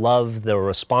I love the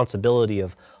responsibility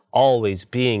of always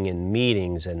being in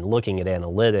meetings and looking at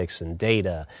analytics and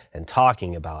data and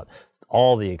talking about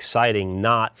all the exciting,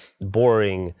 not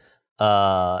boring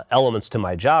elements to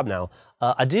my job now,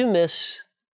 I do miss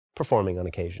performing on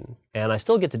occasion. And I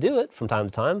still get to do it from time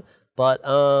to time, but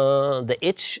the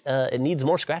itch, it needs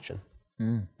more scratching.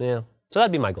 Yeah, so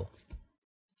that'd be my goal.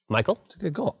 Michael? It's a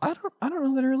good goal. I don't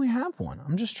know that I really have one.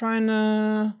 I'm just trying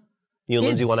to... You and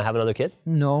Lindsay Kids. want to have another kid?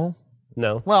 No.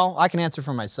 No? Well, I can answer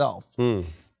for myself.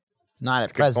 Not at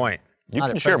Good present. point. You Not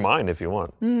can at share present. mine if you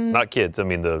want. Not kids. I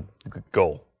mean the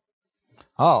goal.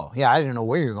 Oh, yeah, I didn't know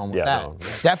where you were going with Yeah, that. no.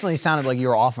 Definitely sounded like you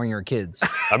were offering your kids.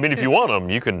 I mean, if you want them,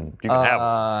 you can have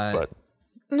them. But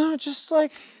No, just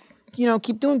like,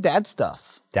 keep doing dad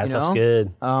stuff. That you stuff's know?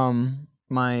 good.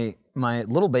 My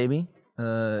little baby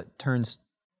turns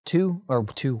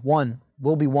 1,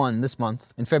 will be 1 this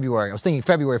month in February. I was thinking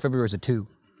February is a 2.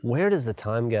 Where does the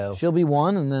time go? She'll be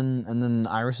 1, and then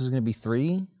Iris is gonna be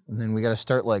 3, and then we got to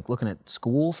start like looking at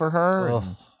school for her.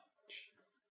 And,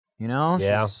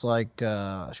 Yeah. she's like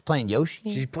she's playing Yoshi.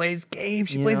 She plays games.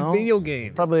 She You plays know? video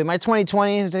games. Probably my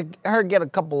 2020 is to her get a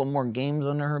couple of more games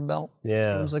under her belt.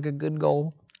 Yeah. Seems like a good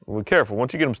goal. be careful.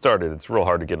 Once you get them started, it's real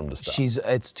hard to get them to stop.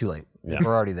 It's too late. Yeah.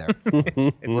 We're already there. We're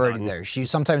already there. She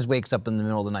sometimes wakes up in the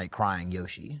middle of the night crying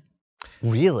Yoshi.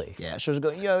 Really? Yeah, she'll just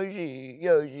go Yoshi,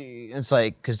 Yoshi. And it's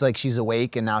like, cause like she's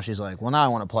awake and now she's like, well, now I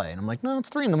want to play. And I'm like, no, it's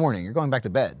 3 a.m. You're going back to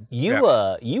bed. You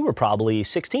were probably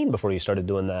 16 before you started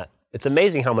doing that. It's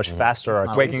amazing how much faster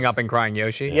our Waking up and crying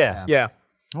Yoshi. Yeah. Yeah.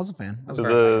 I was a fan. I was So a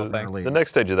very the, fan. the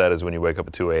next stage of that is when you wake up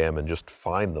at 2 a.m. and just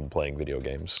find them playing video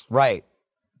games. Right.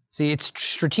 See, it's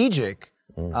strategic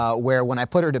where when I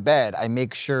put her to bed, I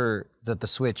make sure that the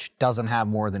Switch doesn't have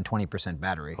more than 20%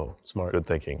 battery. Oh, Smart. Good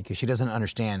thinking. Because she doesn't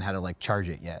understand how to like charge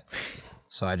it yet.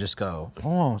 So I just go,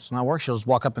 oh, it's not working. She'll just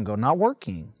walk up and go, not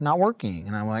working.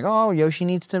 And I'm like, oh, Yoshi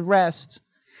needs to rest.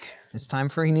 It's time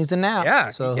for he needs a nap. Yeah,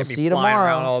 So he he'll can't be see you flying tomorrow.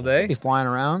 around all day. He'll be flying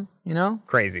around,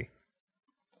 Crazy.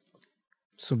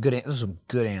 Those are some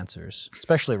good answers,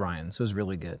 especially Ryan's. It was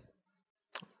really good.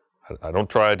 I don't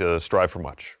try to strive for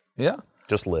much. Yeah.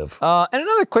 Just live. And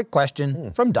another quick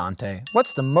question from Dante.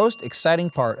 What's the most exciting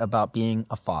part about being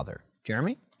a father?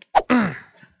 Jeremy?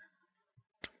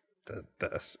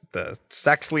 The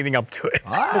sex leading up to it.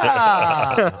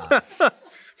 Ah.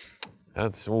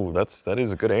 That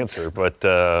is a good answer.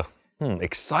 But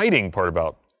exciting part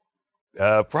about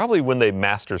probably when they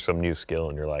master some new skill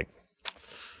and you're like,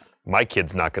 my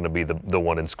kid's not going to be the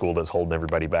one in school that's holding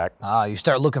everybody back. You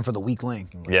start looking for the weak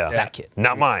link. Like, Yeah. "It's that kid.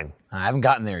 Not mine. I haven't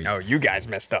gotten there yet. Oh, you guys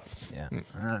messed up. Yeah.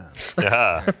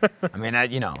 Yeah. I mean,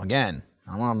 again,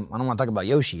 I don't want to talk about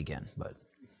Yoshi again, but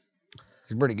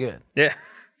he's pretty good. Yeah.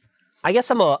 I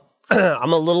guess I'm a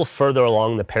little further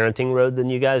along the parenting road than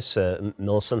you guys.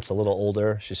 Millicent's a little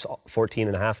older. She's 14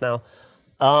 and a half now.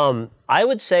 I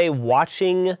would say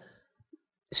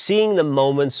seeing the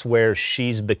moments where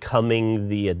she's becoming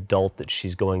the adult that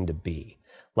she's going to be.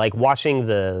 Like watching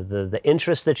the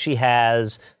interests that she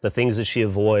has, the things that she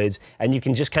avoids, and you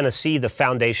can just kind of see the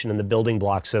foundation and the building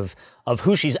blocks of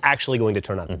who she's actually going to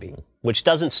turn out to be, which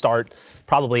doesn't start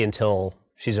probably until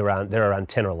they're around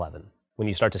 10 or 11. When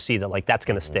you start to see that like that's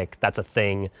going to stick, that's a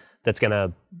thing that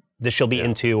she'll be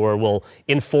into or will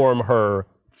inform her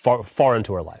far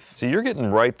into her life. So you're getting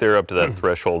right there up to that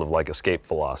threshold of like escape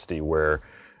velocity where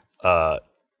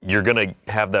you're going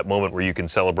to have that moment where you can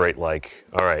celebrate like,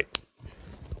 all right,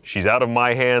 she's out of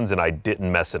my hands and I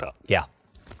didn't mess it up. Yeah.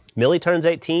 Millie turns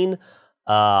 18.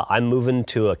 I'm moving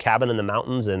to a cabin in the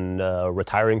mountains and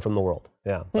retiring from the world.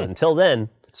 Yeah. But until then,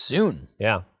 Soon.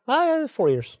 yeah. 4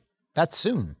 years. That's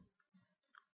soon.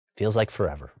 Feels like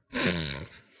forever.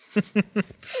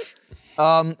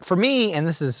 For me, and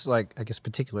this is like, I guess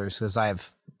particulars because I have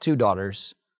 2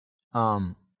 daughters,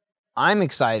 I'm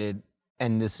excited,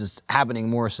 and this is happening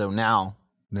more so now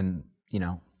than,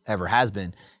 ever has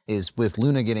been, is with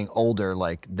Luna getting older,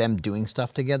 like them doing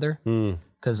stuff together.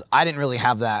 Because I didn't really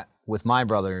have that with my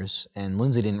brothers, and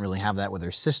Lindsay didn't really have that with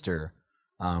her sister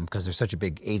because there's such a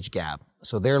big age gap.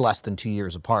 So they're less than 2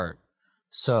 years apart.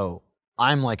 So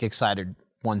I'm like excited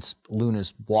once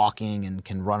Luna's walking and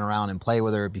can run around and play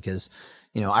with her because,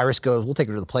 Iris goes, we'll take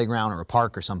her to the playground or a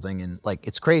park or something. And like,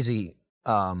 it's crazy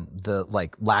the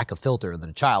like lack of filter that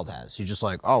a child has. You're just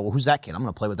like, oh, well, who's that kid? I'm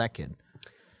going to play with that kid.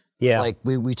 Yeah. Like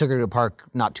we took her to a park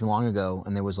not too long ago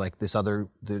and there was like this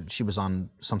she was on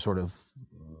some sort of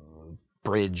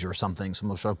bridge or something,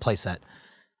 some sort of play set.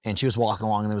 and she was walking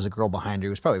along, and there was a girl behind her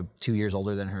who was probably 2 years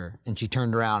older than her, and she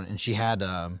turned around, and she had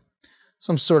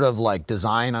some sort of like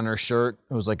design on her shirt.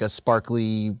 It was like a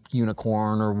sparkly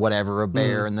unicorn or whatever, a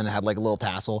bear, and then it had like a little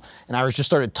tassel. And Iris just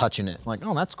started touching it. I'm like,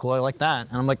 oh, that's cool. I like that.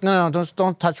 And I'm like, no,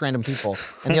 don't touch random people.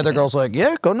 And the other girl's like,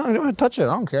 yeah, go ahead, touch it.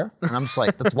 I don't care. And I'm just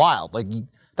like, that's wild. Like,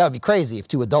 that would be crazy if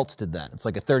 2 adults did that. It's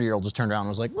like a 30-year-old just turned around and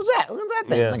was like, what's that? Look at that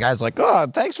thing. Yeah. And the guy's like, oh,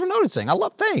 thanks for noticing. I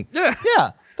love things. Yeah.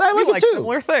 Yeah, I like We it like too.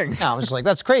 similar things. And I was just like,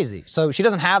 that's crazy. So she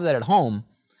doesn't have that at home.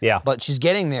 Yeah. But she's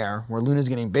getting there where Luna's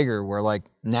getting bigger, where like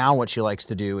now what she likes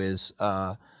to do is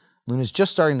Luna's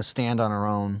just starting to stand on her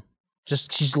own.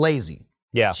 She's lazy.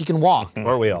 Yeah. She can walk.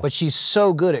 Aren't we all? But she's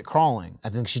so good at crawling. I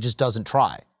think she just doesn't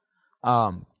try.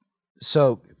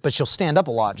 But she'll stand up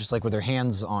a lot, just like with her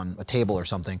hands on a table or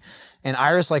something. And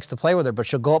Iris likes to play with her, but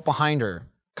she'll go up behind her,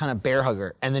 kind of bear hug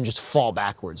her, and then just fall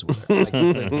backwards with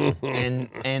her.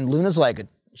 And Luna's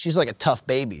she's like a tough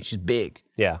baby. She's big.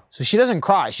 Yeah. So she doesn't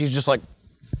cry. She's just like,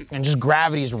 and just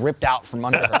gravity is ripped out from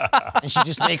under her. And she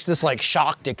just makes this like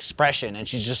shocked expression. And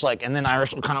she's just like, and then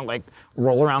Iris will kind of like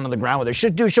roll around on the ground with her.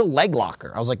 She'll leg lock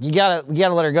her. I was like, you gotta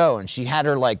let her go. And she had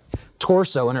her like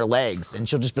torso in her legs. And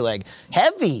she'll just be like,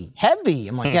 heavy.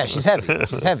 I'm like, yeah, she's heavy.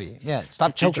 She's heavy. Yeah,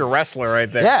 stop choking. Future wrestler right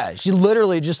there. Yeah, she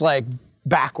literally just like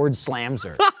backwards slams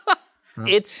her.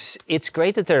 It's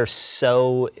great that they're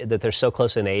so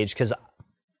close in age, because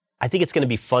I think it's going to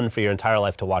be fun for your entire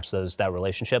life to watch that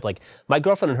relationship. Like my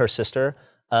girlfriend and her sister,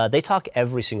 they talk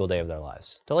every single day of their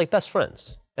lives. They're like best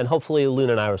friends, and hopefully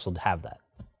Luna and Iris will have that.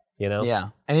 You know? Yeah,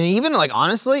 and even like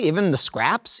honestly, even the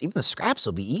scraps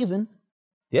will be even.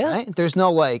 Yeah. Right? There's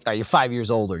no like, you're 5 years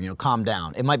older, calm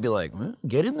down. It might be like,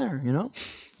 get in there,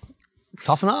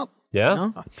 toughen up.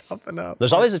 Yeah. Toughen up.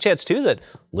 There's always a chance too that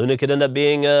Luna could end up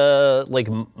being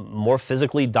more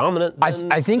physically dominant.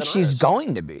 I think she's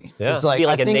going to be. Yeah. 'Cause, Be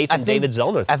like I a think- Nathan I think- David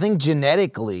Zellner. I think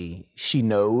genetically she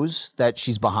knows that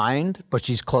she's behind, but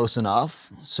she's close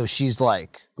enough. So she's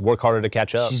like, Work harder to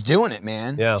catch up. she's doing it,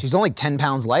 man. Yeah. She's only 10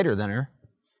 pounds lighter than her.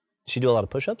 She do a lot of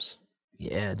push-ups.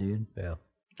 Yeah, dude. Yeah.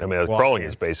 I mean, crawling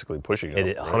is basically pushing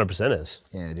It up. 100% is.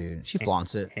 Yeah, dude. She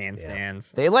flaunts it.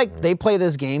 Handstands. They play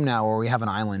this game now where we have an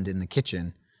island in the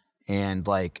kitchen, and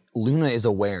like Luna is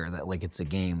aware that like it's a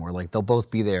game where like they'll both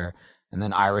be there, and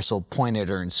then Iris will point at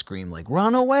her and scream like,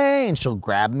 run away, and she'll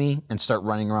grab me and start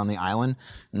running around the island,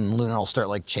 and Luna will start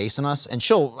like chasing us, and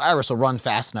Iris will run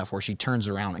fast enough where she turns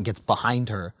around and gets behind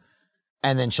her,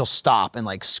 and then she'll stop and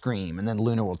like scream, and then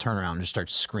Luna will turn around and just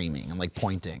start screaming and like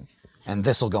pointing. And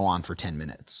this will go on for 10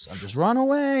 minutes. I'll just run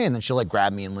away, and then she'll like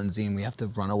grab me and Lindsay, and we have to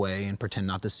run away and pretend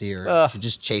not to see her. She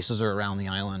just chases her around the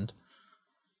island.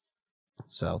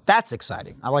 So that's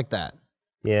exciting. I like that.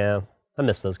 Yeah. I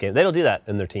miss those games. They don't do that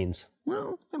in their teens.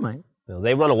 Well, they might. You know,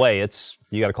 they run away.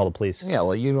 You got to call the police. Yeah,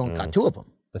 well, you don't got 2 of them.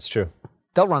 That's true.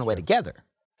 They'll run away together.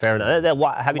 Fair enough.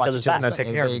 Have each Watch other's each other's back. back. take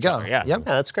care There of you each go. other, yeah. Yep.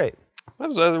 Yeah, that's great. I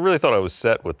really thought I was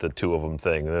set with the 2 of them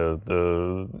thing.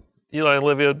 The Eli and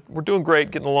Olivia, we're doing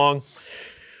great, getting along.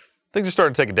 Things are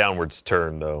starting to take a downwards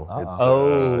turn, though.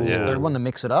 The yeah. third one to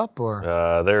mix it up, or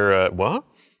They're what?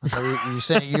 you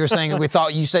were saying you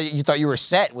thought you were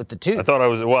set with the 2. I thought I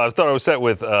was set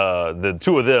with the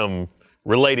 2 of them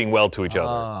relating well to each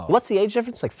other. What's the age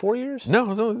difference? Like 4 years?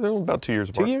 No, they're about 2 years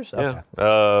apart. 2 years? Okay.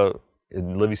 Yeah.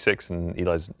 Livy's 6 and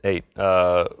Eli's 8.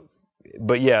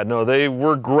 But yeah, no, they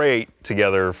were great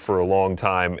together for a long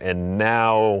time, and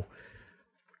now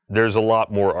there's a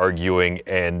lot more arguing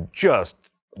and just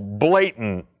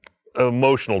blatant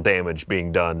emotional damage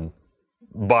being done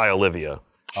by Olivia.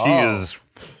 She is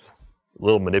a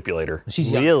little manipulator. She's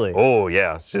young. Really? Oh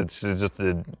yeah, it's just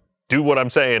do what I'm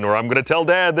saying, or I'm gonna tell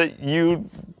Dad that you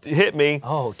hit me.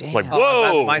 Oh, damn. Like That's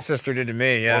whoa. what my sister did to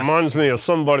me, yeah. Reminds me of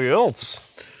somebody else.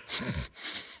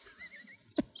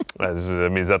 I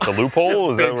mean, is that the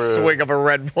loophole? Is that Big where, swig of a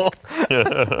Red Bull.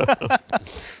 I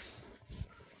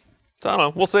don't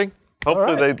know. We'll see.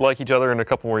 Hopefully they like each other in a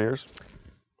couple more years.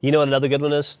 You know what another good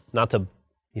one is? Not to,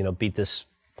 beat this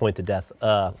point to death.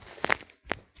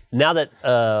 Now that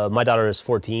my daughter is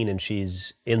 14 and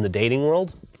she's in the dating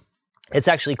world, it's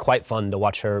actually quite fun to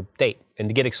watch her date and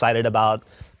to get excited about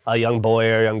a young boy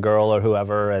or a young girl or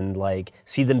whoever, and like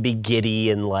see them be giddy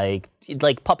and like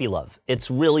puppy love. It's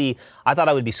really, I thought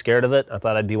I would be scared of it. I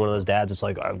thought I'd be one of those dads. It's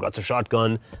like, I've got the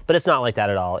shotgun, but it's not like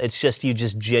that at all. It's just, you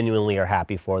just genuinely are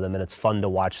happy for them, and it's fun to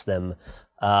watch them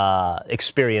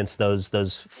experience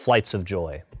those flights of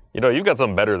joy. You've got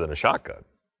something better than a shotgun.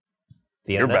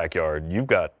 The In your internet. backyard, you've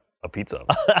got a pizza.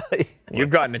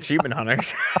 You've gotten achievement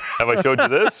hunters. Have I showed you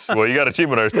this? Well, you got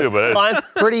achievement hunters too, but Fine.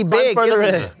 Pretty big, Further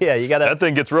isn't in. it? Yeah, you gotta. that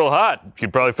thing gets real hot. You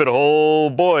could probably fit a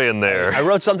whole boy in there. I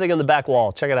wrote something on the back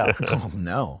wall. Check it out. Oh,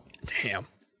 no. Damn.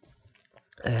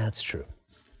 That's true.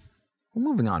 Well,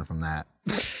 moving on from that,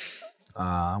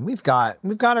 we've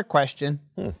got a question.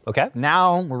 Okay.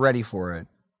 Now we're ready for it.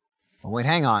 Oh, wait,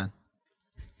 hang on.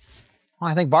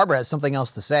 Well, I think Barbara has something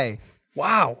else to say.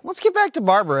 Wow. Let's get back to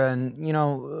Barbara and,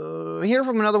 hear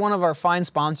from another one of our fine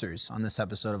sponsors on this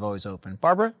episode of Always Open.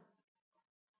 Barbara?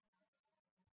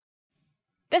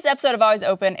 This episode of Always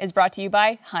Open is brought to you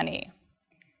by Honey.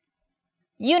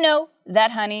 You know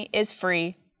that Honey is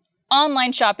free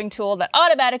online shopping tool that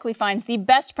automatically finds the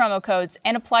best promo codes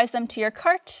and applies them to your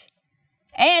cart.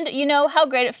 And you know how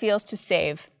great it feels to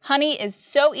save. Honey is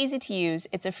so easy to use.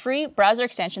 It's a free browser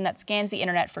extension that scans the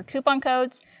internet for coupon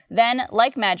codes. Then,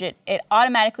 like magic, it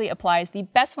automatically applies the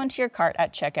best one to your cart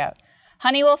at checkout.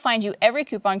 Honey will find you every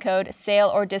coupon code,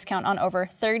 sale, or discount on over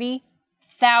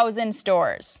 30,000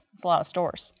 stores. That's a lot of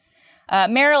stores.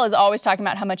 Meryl is always talking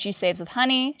about how much she saves with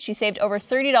Honey. She saved over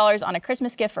 $30 on a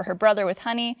Christmas gift for her brother with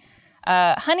Honey.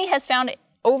 Honey has found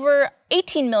over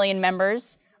 18 million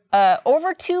members,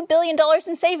 over $2 billion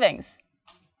in savings.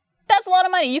 That's a lot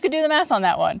of money. You could do the math on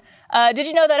that one. Did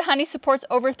you know that Honey supports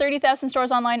over 30,000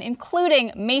 stores online,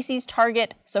 including Macy's,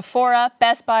 Target, Sephora,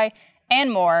 Best Buy,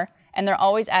 and more, and they're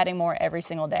always adding more every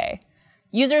single day.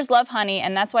 Users love Honey,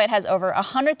 and that's why it has over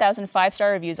 100,000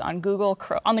 five-star reviews on the Google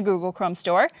Chrome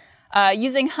store.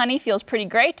 Using Honey feels pretty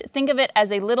great. Think of it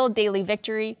as a little daily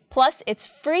victory. Plus, it's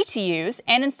free to use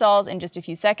and installs in just a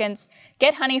few seconds.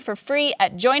 Get Honey for free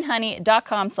at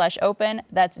joinhoney.com/open.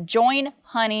 That's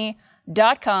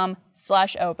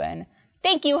joinhoney.com/open.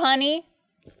 Thank you, Honey.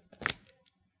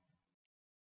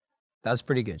 That was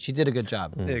pretty good. She did a good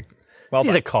job. Well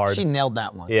He's done. a card. She nailed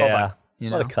that one. Yeah.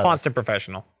 What a cut. Constant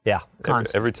professional. Yeah.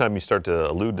 Constant. Every time you start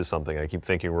to allude to something, I keep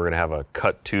thinking we're going to have a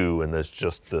cut to, and there's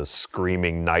just the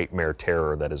screaming nightmare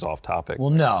terror that is off topic.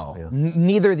 Well, no.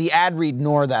 Neither the ad read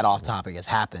nor that off topic has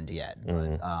happened yet.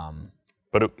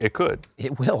 But it could.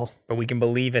 It will. But we can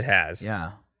believe it has.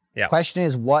 Yeah. Yeah. Question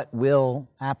is, what will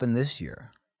happen this year?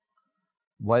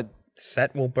 What?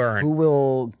 Set will burn. Who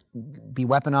will be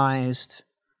weaponized?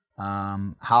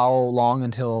 How long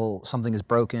until something is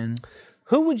broken?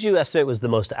 Who would you estimate was the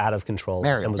most out of control?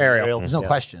 Mariel. Was it Mariel. There's no Yeah.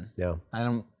 question. Yeah.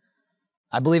 I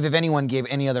believe if anyone gave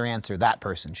any other answer, that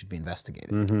person should be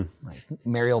investigated. Like,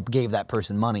 Mariel gave that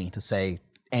person money to say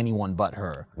anyone but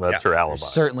her. That's her alibi.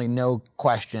 Certainly no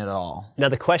question at all. Now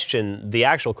the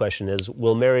actual question is,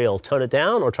 will Mariel tone it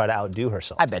down or try to outdo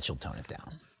herself? I bet she'll tone it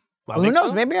down. I Who think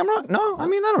knows? so. Maybe I'm wrong. No, I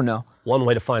mean, I don't know. One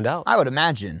way to find out. I would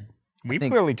imagine We've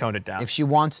think clearly toned it down. if she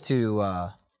wants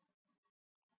to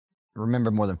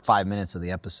remember more than 5 minutes of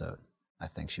the episode, I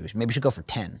think she should. Maybe she'll go for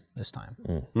 10 this time.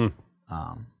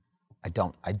 I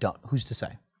don't. Who's to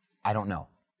say? I don't know.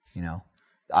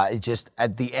 It just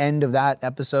at the end of that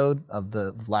episode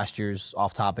of last year's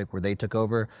Off Topic where they took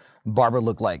over, Barbara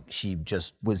looked like she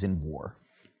just was in war.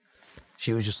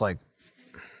 She was just like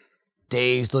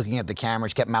dazed, looking at the camera.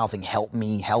 She kept mouthing, "Help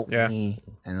me, help me!"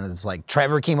 And it's like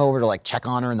Trevor came over to like check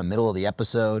on her in the middle of the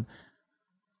episode.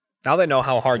 Now they know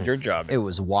how hard your job is. It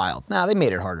was wild. Now they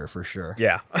made it harder for sure.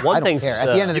 Yeah. I One don't thing's care. At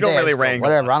the end of the You don't day, I really just go, wrangle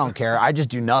whatever. I us. don't care. I just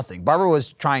do nothing. Barbara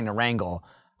was trying to wrangle.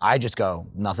 I just go,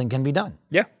 nothing can be done.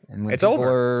 Yeah. And when It's people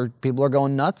over. people are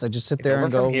going nuts, I just sit there Over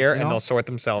and go. from here, you and know, they'll sort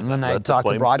themselves and then out. I Let the talk to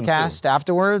flames broadcast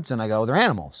afterwards, and I go, they're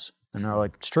animals, and they're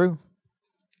like, it's true.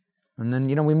 And then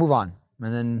we move on,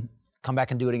 and then come back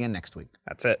and do it again next week.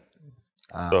 That's it.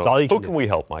 So all you who can can do. we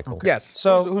help, Michael? Yes.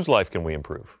 So Whose life can we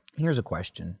improve? here's a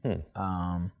question.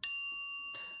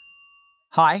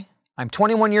 Hi, I'm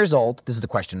 21 years old. This is the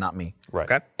question, not me. Right.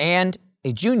 Okay. And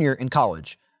a junior in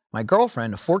college. My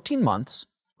girlfriend of 14 months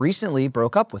recently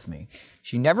broke up with me.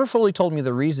 She never fully told me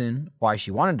the reason why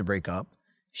she wanted to break up.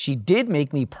 She did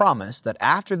make me promise that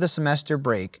after the semester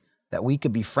break that we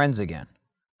could be friends again.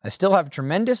 I still have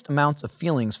tremendous amounts of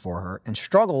feelings for her and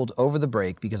struggled over the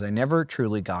break because I never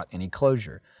truly got any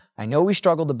closure. I know we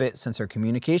struggled a bit since our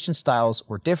communication styles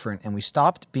were different and we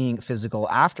stopped being physical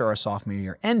after our sophomore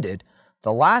year ended.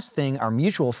 The last thing our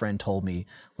mutual friend told me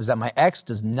was that my ex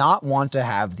does not want to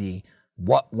have the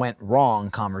what went wrong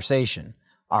conversation.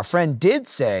 Our friend did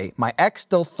say my ex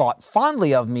still thought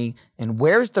fondly of me and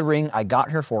wears the ring I got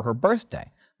her for her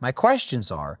birthday. My questions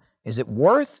are, is it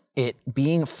worth it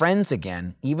being friends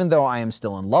again, even though I am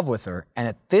still in love with her? And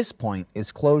at this point,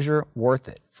 is closure worth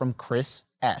it? From Chris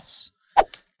S.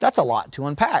 That's a lot to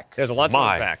unpack. There's a lot to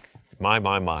unpack. My.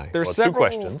 There's Well, several. two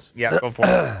questions. Yeah, go for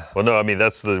it. Well, no, I mean,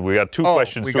 we got two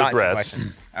questions we to got address. 2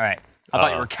 questions. All right. I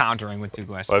thought you were countering with 2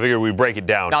 questions. Well, I figured we break it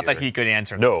down. Not here. that he could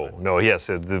answer them. No, yes.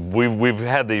 We've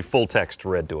had the full text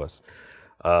read to us.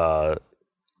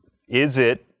 Is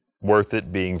it worth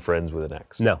it being friends with an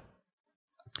ex? No.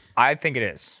 I think it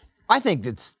is. I think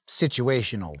it's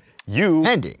situational. You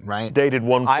pending, right? dated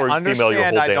one I female your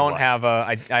understand whole I damn don't life. have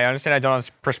I understand I don't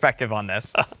have perspective on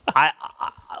this.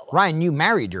 Ryan, you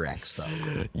married your ex though.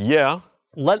 Yeah.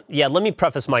 Let me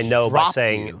preface my no by Dropped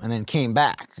saying you and then came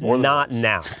back. not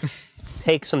now.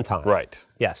 Take some time. Right.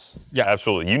 Yes. Yeah.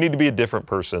 Absolutely. You need to be a different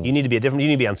person. You need to be you need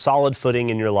to be on solid footing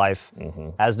in your life,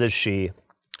 as does she.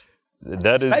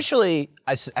 That is Especially,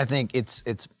 I think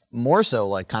it's more so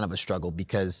like kind of a struggle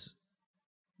because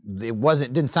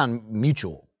it didn't sound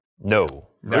mutual. no,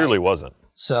 clearly wasn't.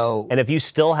 So And if you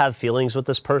still have feelings with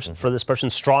this person, for this person,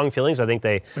 strong feelings, I think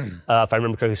they, if I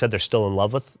remember correctly, said they're still in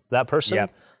love with that person.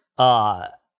 Yep.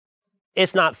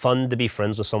 It's not fun to be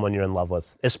friends with someone you're in love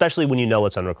with, especially when you know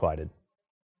it's unrequited.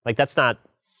 Like there's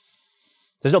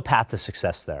no path to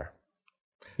success there.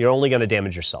 You're only going to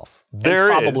damage yourself. There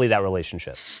and probably is. that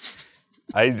relationship.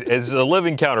 As a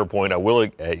living counterpoint, I will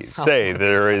say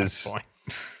there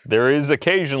is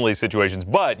occasionally situations,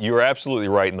 but you're absolutely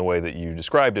right in the way that you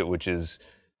described it, which is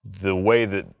the way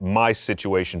that my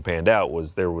situation panned out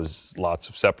was there was lots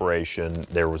of separation.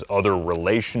 There was other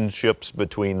relationships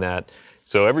between that.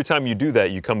 So every time you do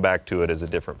that, you come back to it as a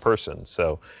different person.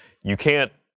 So you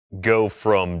can't go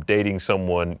from dating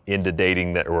someone into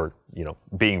dating that, or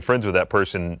being friends with that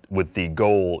person with the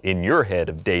goal in your head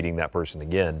of dating that person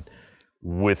again,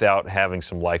 without having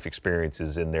some life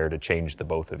experiences in there to change the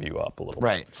both of you up a little bit.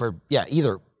 right for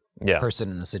either Yeah. person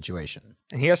in the situation.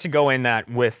 And he has to go in that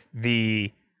with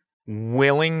the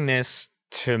willingness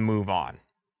to move on.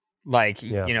 Like,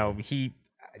 Yeah.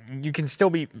 you can still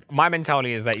be, my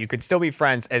mentality is that you could still be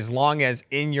friends as long as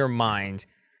in your mind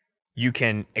you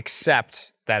can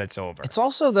accept that it's over. It's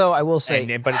also though I will say,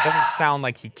 But it doesn't sound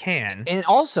like he can. and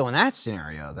also in that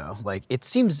scenario though, like it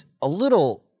seems a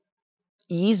little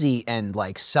easy and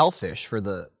like selfish for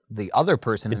the other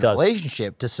person in the does.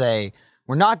 relationship to say,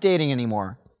 we're not dating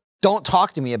anymore. Don't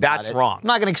talk to me about That's it. wrong. I'm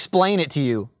not going to explain it to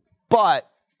you, but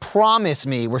promise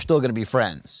me we're still going to be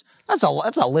friends. That's a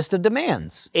list of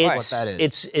demands. It's, what that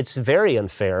is. it's very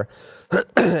unfair.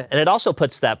 And it also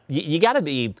puts that, you got to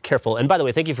be careful. And by the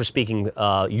way, thank you for speaking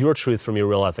your truth from your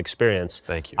real life experience.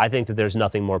 Thank you. I think that there's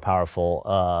nothing more powerful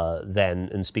than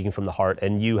in speaking from the heart.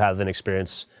 And you have an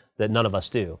experience that none of us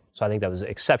do. So I think that was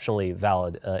exceptionally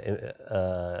valid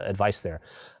advice there.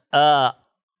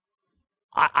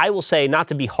 I will say, not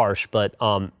to be harsh, but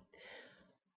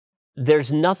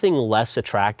there's nothing less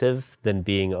attractive than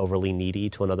being overly needy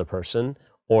to another person,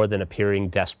 or than appearing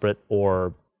desperate,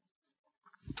 or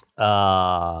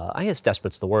I guess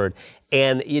desperate's the word.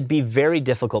 And it'd be very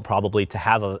difficult probably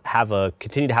to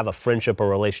continue to have a friendship or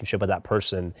relationship with that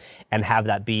person and have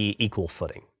that be equal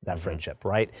footing, that friendship,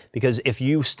 right? Because if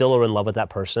you still are in love with that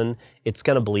person, it's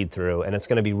going to bleed through, and it's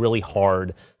going to be really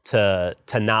hard to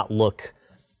not look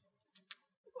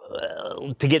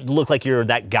look like you're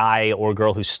that guy or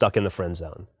girl who's stuck in the friend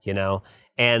zone,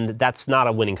 And that's not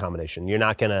a winning combination. You're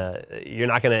not gonna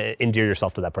endear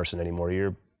yourself to that person anymore.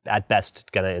 You're at best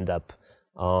gonna end up,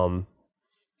 I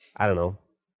don't know,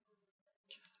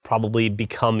 probably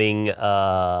becoming. It's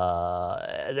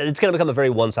gonna become a very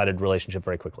one-sided relationship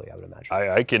very quickly, I would imagine.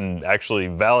 I can actually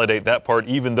validate that part,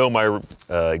 even though my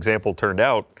example turned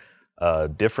out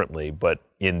differently. But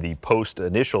in the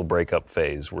post-initial breakup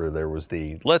phase, where there was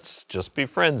the let's just be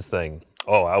friends thing,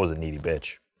 I was a needy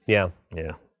bitch. Yeah.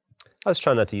 Yeah. I was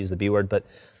trying not to use the B word, but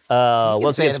can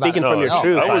once say again, it about speaking from your yourself.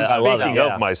 truth, I was I love speaking it. of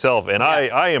Yeah. myself, and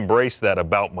I embraced that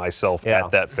about myself Yeah.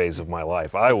 at that phase of my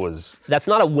life. I was That's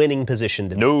not a winning position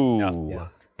to be. no. Yeah.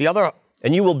 The other,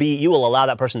 And you will allow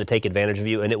that person to take advantage of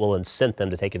you, and it will incent them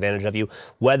to take advantage of you,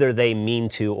 whether they mean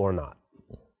to or not.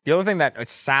 the other thing that it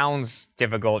sounds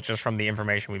difficult just from the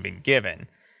information we've been given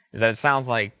is that it sounds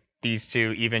like these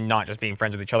two, even not just being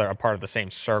friends with each other, are part of the same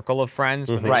circle of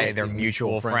friends when they say Right, they're the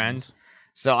mutual mutual friends.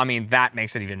 So, I mean, that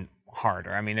makes it even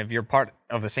harder. I mean, if you're part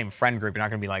of the same friend group, you're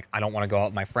not going to be like, I don't want to go out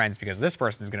with my friends because this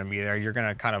person's going to be there. You're going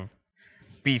to kind of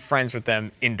be friends with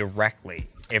them indirectly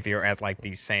if you're at like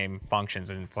these same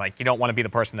functions. And it's like, you don't want to be the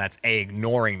person that's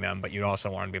ignoring them, but you also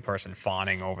want to be the person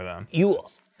fawning over them.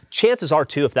 Chances are,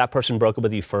 too, if that person broke up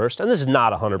with you first, and this is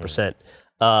not 100%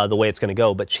 the way it's going to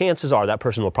go, but chances are that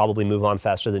person will probably move on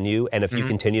faster than you, and if you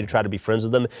continue to try to be friends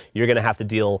with them, you're going to have to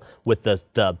deal with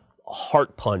the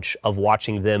heart punch of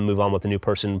watching them move on with a new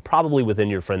person, probably within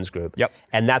your friends group. Yep.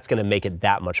 And that's going to make it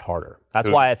that much harder. That's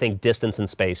why I think distance and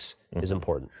space is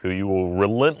important. Who you will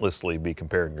relentlessly be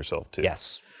comparing yourself to.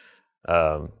 Yes.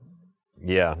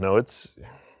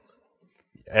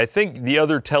 I think the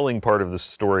other telling part of the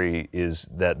story is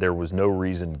that there was no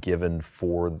reason given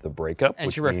for the breakup. And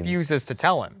which she means- refuses to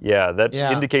tell him. Yeah, that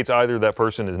Yeah. indicates either that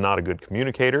person is not a good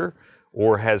communicator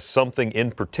or has something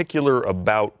in particular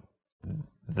about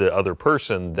the other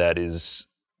person that is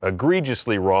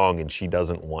egregiously wrong and she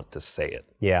doesn't want to say it.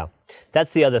 Yeah,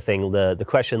 that's the other thing. The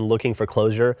question looking for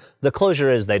closure. The closure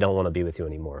is they don't want to be with you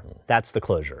anymore. That's the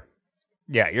closure.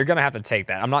 Yeah, you're gonna have to take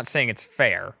that. I'm not saying it's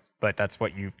fair, but that's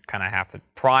what you kind of have to.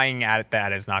 Prying at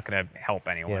that is not gonna help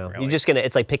anyone. Yeah. Really. You're just gonna.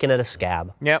 It's like picking at a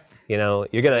scab. Yep. You know,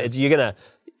 you're gonna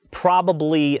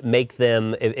probably make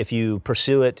them, if you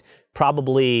pursue it,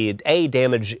 probably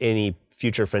damage any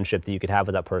future friendship that you could have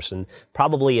with that person.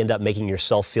 Probably end up making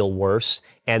yourself feel worse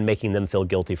and making them feel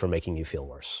guilty for making you feel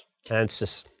worse. And it's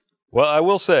just. Well, I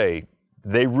will say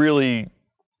they really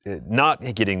not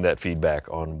getting that feedback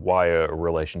on why a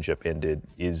relationship ended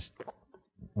is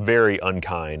very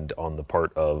unkind on the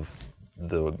part of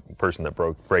the person that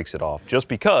breaks it off. Just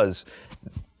because,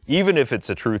 even if it's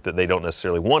a truth that they don't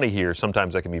necessarily want to hear,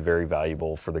 sometimes that can be very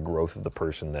valuable for the growth of the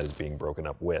person that is being broken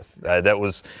up with. That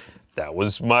was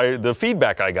the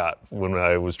feedback I got when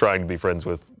I was trying to be friends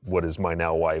with what is my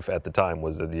now wife at the time,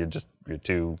 was that you're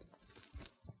too.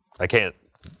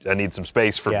 I need some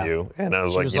space from you. And I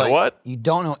was like, you know what? You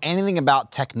don't know anything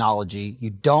about technology. You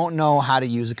don't know how to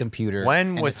use a computer.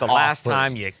 When was the last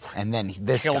time you And then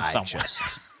this killed guy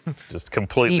someone? Just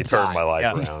completely Deep turned dive. my life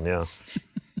around, yeah.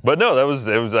 But no, it was.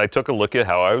 I took a look at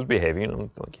how I was behaving, and I was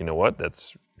like, you know what?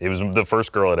 It was the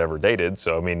first girl I'd ever dated,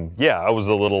 so I mean, yeah, I was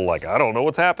a little like, I don't know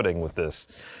what's happening with this.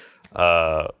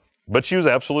 But she was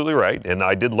absolutely right, and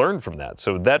I did learn from that.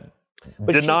 So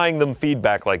denying them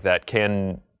feedback like that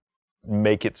can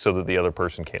make it so that the other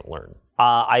person can't learn.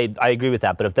 I agree with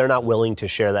that, but if they're not willing to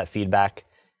share that feedback,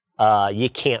 you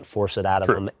can't force it out of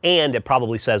them. And it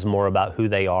probably says more about who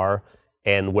they are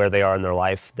and where they are in their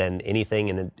life than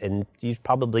anything. And you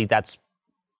probably that's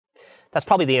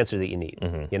probably the answer that you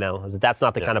need. You know, that's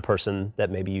not the kind of person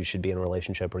that maybe you should be in a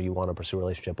relationship or you want to pursue a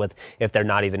relationship with. If they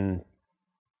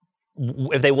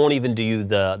won't even do you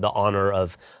the honor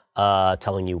of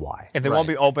telling you why. If they won't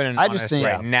be open and I honest just think-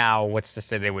 right now, what's to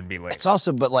say they would be later? It's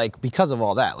also, but like, because of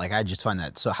all that, like, I just find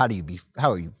that, so how do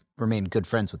you remain good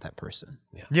friends with that person?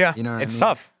 Yeah, You know what I it's mean?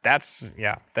 tough.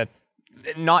 That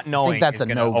not knowing that's is a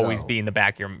going to no-go. always be in the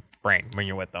back of your brain when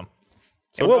you're with them.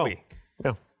 So It will no. be.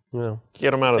 Yeah, Yeah. get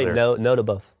them out of Say there. no to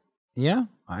both. Yeah,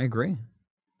 I agree.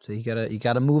 So you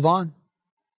gotta move on.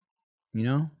 You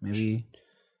know, maybe.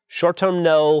 Short-term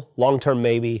no, long-term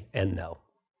maybe, and no.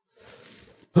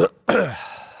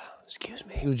 Excuse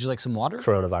me. Would you like some water?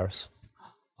 Coronavirus.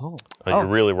 Oh, You're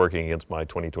really working against my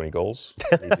 2020 goals.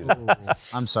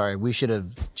 I'm sorry. We should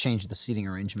have changed the seating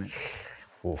arrangement.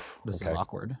 Oof, This is okay.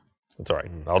 awkward. That's all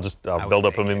right. I'll build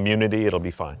up an immunity. It'll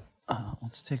be fine.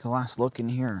 Let's take a last look in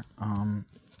here.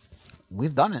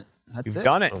 We've done it. That's We've it.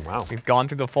 done it. Oh, wow. We've gone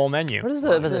through the full menu. What is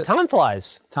the time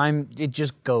flies? Time, it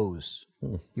just goes.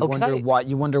 You Okay.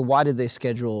 wonder why did they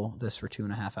schedule this for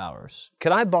 2.5 hours?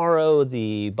 Can I borrow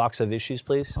the box of issues,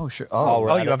 please? Oh, sure. Oh,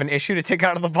 Oh, you have an issue to take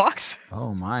out of the box?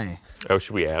 Oh my. Oh,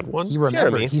 should we add one? He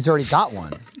remembered. Jeremy. He's already got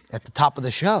one at the top of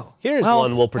the show. Here's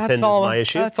one we'll pretend is my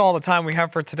issue. That's all the time we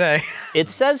have for today. It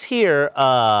says here,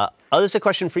 this is a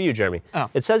question for you, Jeremy. Oh.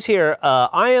 It says here,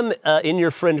 I am in your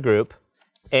friend group,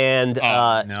 and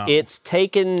no. it's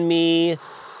taken me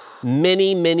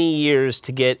many, many years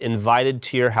to get invited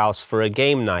to your house for a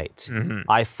game night.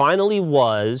 I finally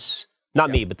was, not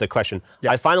me, but the question,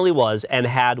 I finally was and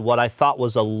had what I thought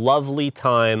was a lovely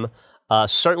time.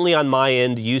 Certainly on my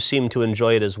end, you seem to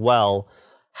enjoy it as well.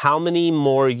 How many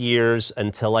more years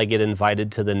until I get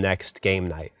invited to the next game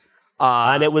night?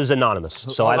 And it was anonymous,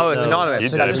 so I don't it's know.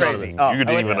 anonymous. So That's just- crazy. You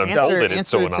didn't even unfold Answer, it. It's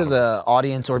so answer to anonymous. the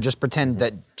audience, or just pretend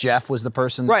that Jeff was the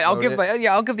person. that Right, I'll wrote give it.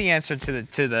 I'll give the answer to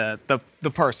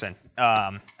the person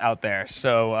out there.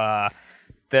 So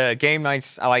the game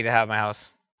nights I like to have at my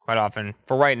house quite often.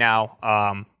 For right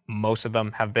now, most of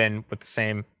them have been with the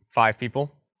same 5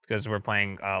 people because we're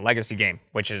playing a legacy game,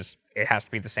 which is it has to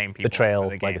be the same people. Betrayal for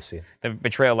the game. Legacy. The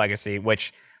Betrayal Legacy,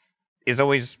 which is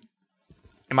always,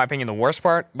 in my opinion, the worst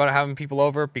part about having people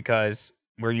over because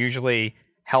we're usually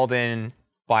held in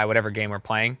by whatever game we're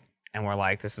playing, and we're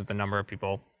like, this is the number of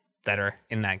people that are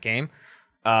in that game.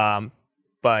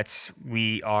 But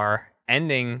we are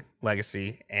ending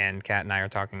Legacy, and Kat and I are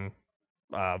talking.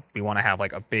 We want to have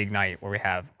like a big night where we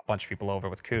have a bunch of people over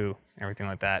with Coup and everything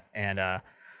like that. And I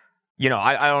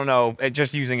don't know,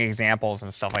 just using examples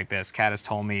and stuff like this, Kat has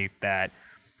told me that,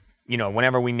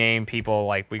 whenever we name people,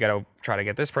 like we got to try to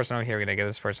get this person over here, we got to get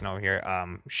this person over here.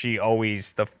 She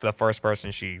always, the first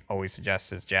person she always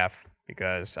suggests is Jeff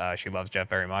because she loves Jeff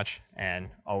very much and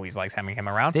always likes having him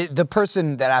around. The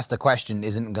person that asked the question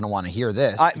isn't going to want to hear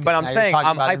this. But because I'm now you're saying, talking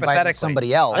I'm about inviting hypothetically-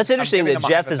 somebody else. That's interesting giving that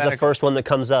them a Jeff is the hypothetical. first one that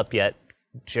comes up, yet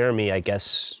Jeremy, I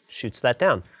guess, shoots that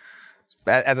down.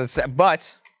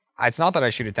 But It's not that I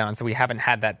shoot it down. So we haven't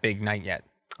had that big night yet.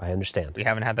 I understand. We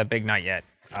haven't had that big night yet.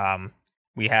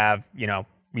 We have,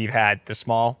 we've had the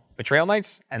small betrayal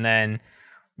nights, and then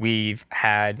we've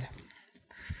had.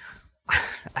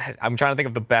 I'm trying to think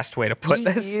of the best way to put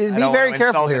this. Be I don't very wanna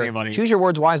careful insult here. anybody. Choose your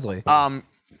words wisely.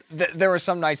 There were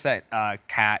some nights that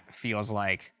Kat feels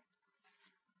like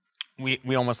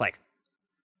we almost like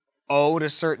owe to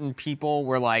certain people.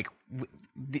 We're like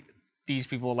these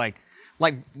people like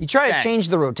you try to Ben. change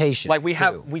the rotation. Like we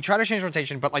too. try to change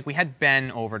rotation, but like we had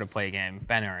Ben over to play a game,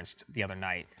 Ben Ernst, the other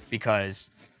night,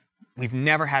 because we've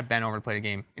never had Ben over to play a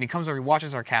game, and he comes over, he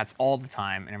watches our cats all the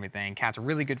time and everything. Kat's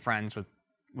really good friends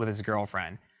with his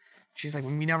girlfriend. She's like,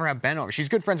 we never have Ben over. She's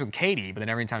good friends with Katie, but then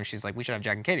every time she's like, we should have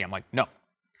Jack and Katie. I'm like, no.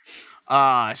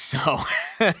 So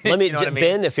Let me, you know what I mean?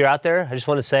 Ben, if you're out there, I just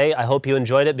want to say I hope you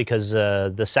enjoyed it because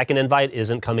the second invite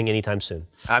isn't coming anytime soon.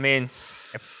 I mean,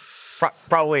 it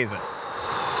probably isn't.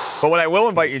 But what I will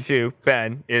invite you to,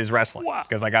 Ben, is wrestling,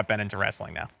 because I got Ben into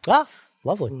wrestling now. Ah,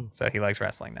 lovely. So he likes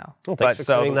wrestling now. Well, thanks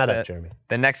for clearing that up, Jeremy.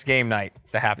 The next game night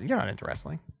that happens, you're not into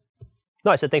wrestling.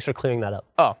 No, I said thanks for clearing that up.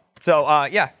 Oh, so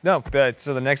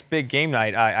so the next big game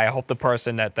night, I hope the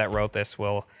person that wrote this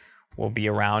will be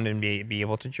around and be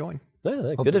able to join. Yeah,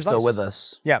 Hope good you're advice. still with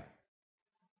us. Yeah.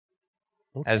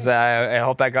 As I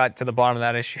hope that got to the bottom of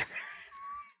that issue.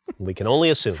 We can only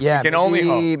assume. Yeah, can only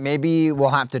hope. Maybe we'll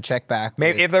have to check back.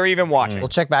 Maybe with- if they're even watching. we'll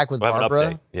check back with We'll have an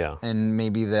Barbara. update, yeah. And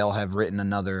maybe they'll have written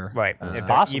another. Right. If they're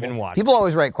Possible. even watching. People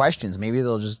always write questions. Maybe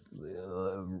they'll just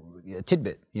a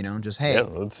tidbit. Just hey.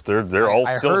 Yeah, they're all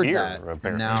I still heard here, that,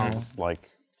 apparently. now- It's like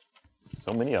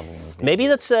so many of them. Maybe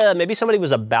maybe somebody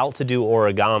was about to do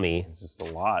origami. It's just a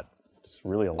lot. It's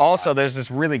really a lot. Also, there's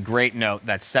this really great note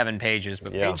that's 7 pages,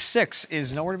 but Yeah. page 6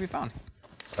 is nowhere to be found.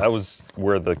 That was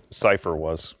where the cipher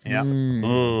was. Yeah.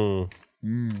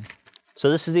 So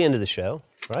this is the end of the show,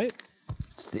 right?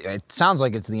 It sounds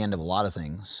like it's the end of a lot of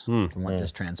things from what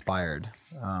just transpired.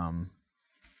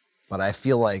 But I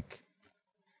feel like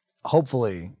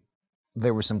hopefully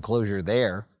there was some closure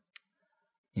there.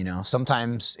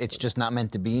 Sometimes it's just not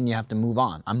meant to be and you have to move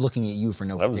on. I'm looking at you for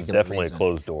no That was particular definitely reason. a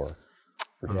closed door,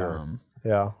 for sure.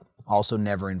 Yeah. Also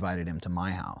never invited him to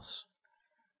my house.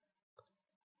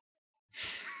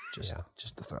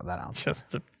 Just to throw that out.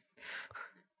 Just,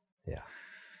 Yeah.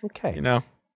 Okay. know.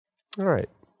 All right.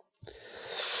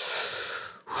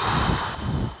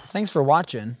 Thanks for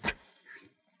watching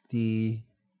the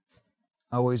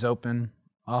Always Open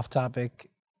Off-Topic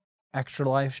Extra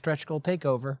Life Stretch Goal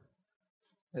Takeover.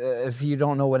 If you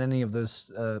don't know what any of those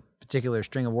particular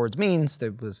string of words means,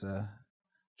 there was a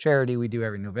charity we do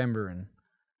every November, and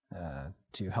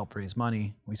to help raise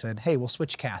money, we said, hey, we'll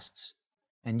switch casts.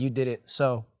 And you did it,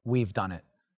 so we've done it.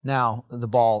 Now the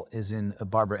ball is in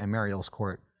Barbara and Mariel's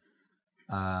court.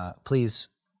 Please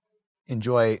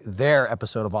enjoy their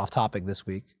episode of Off Topic this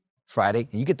week, Friday,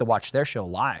 and you get to watch their show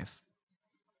live.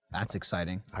 That's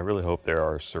exciting. I really hope there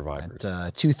are survivors.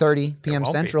 At 2:30 p.m. will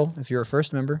be. Central, if you're a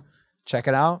first member, check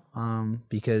it out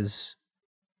because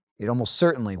it almost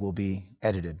certainly will be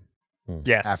edited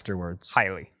Yes. afterwards.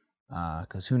 Highly.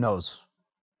 Because who knows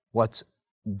what's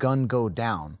gonna go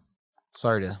down.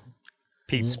 Sorry to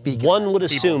speak. One would People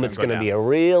assume can it's go going to be down. a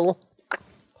real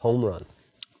home run.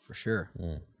 For sure.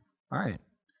 All right.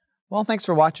 Well, thanks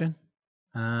for watching,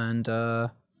 and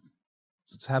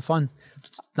let's have fun.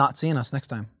 Not seeing us next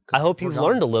time. I hope you've gone.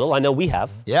 learned a little. I know we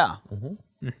have. Yeah.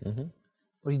 What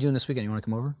are you doing this weekend? You want to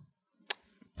come over?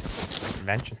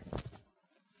 Convention. Well,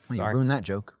 you Sorry. ruined that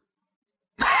joke.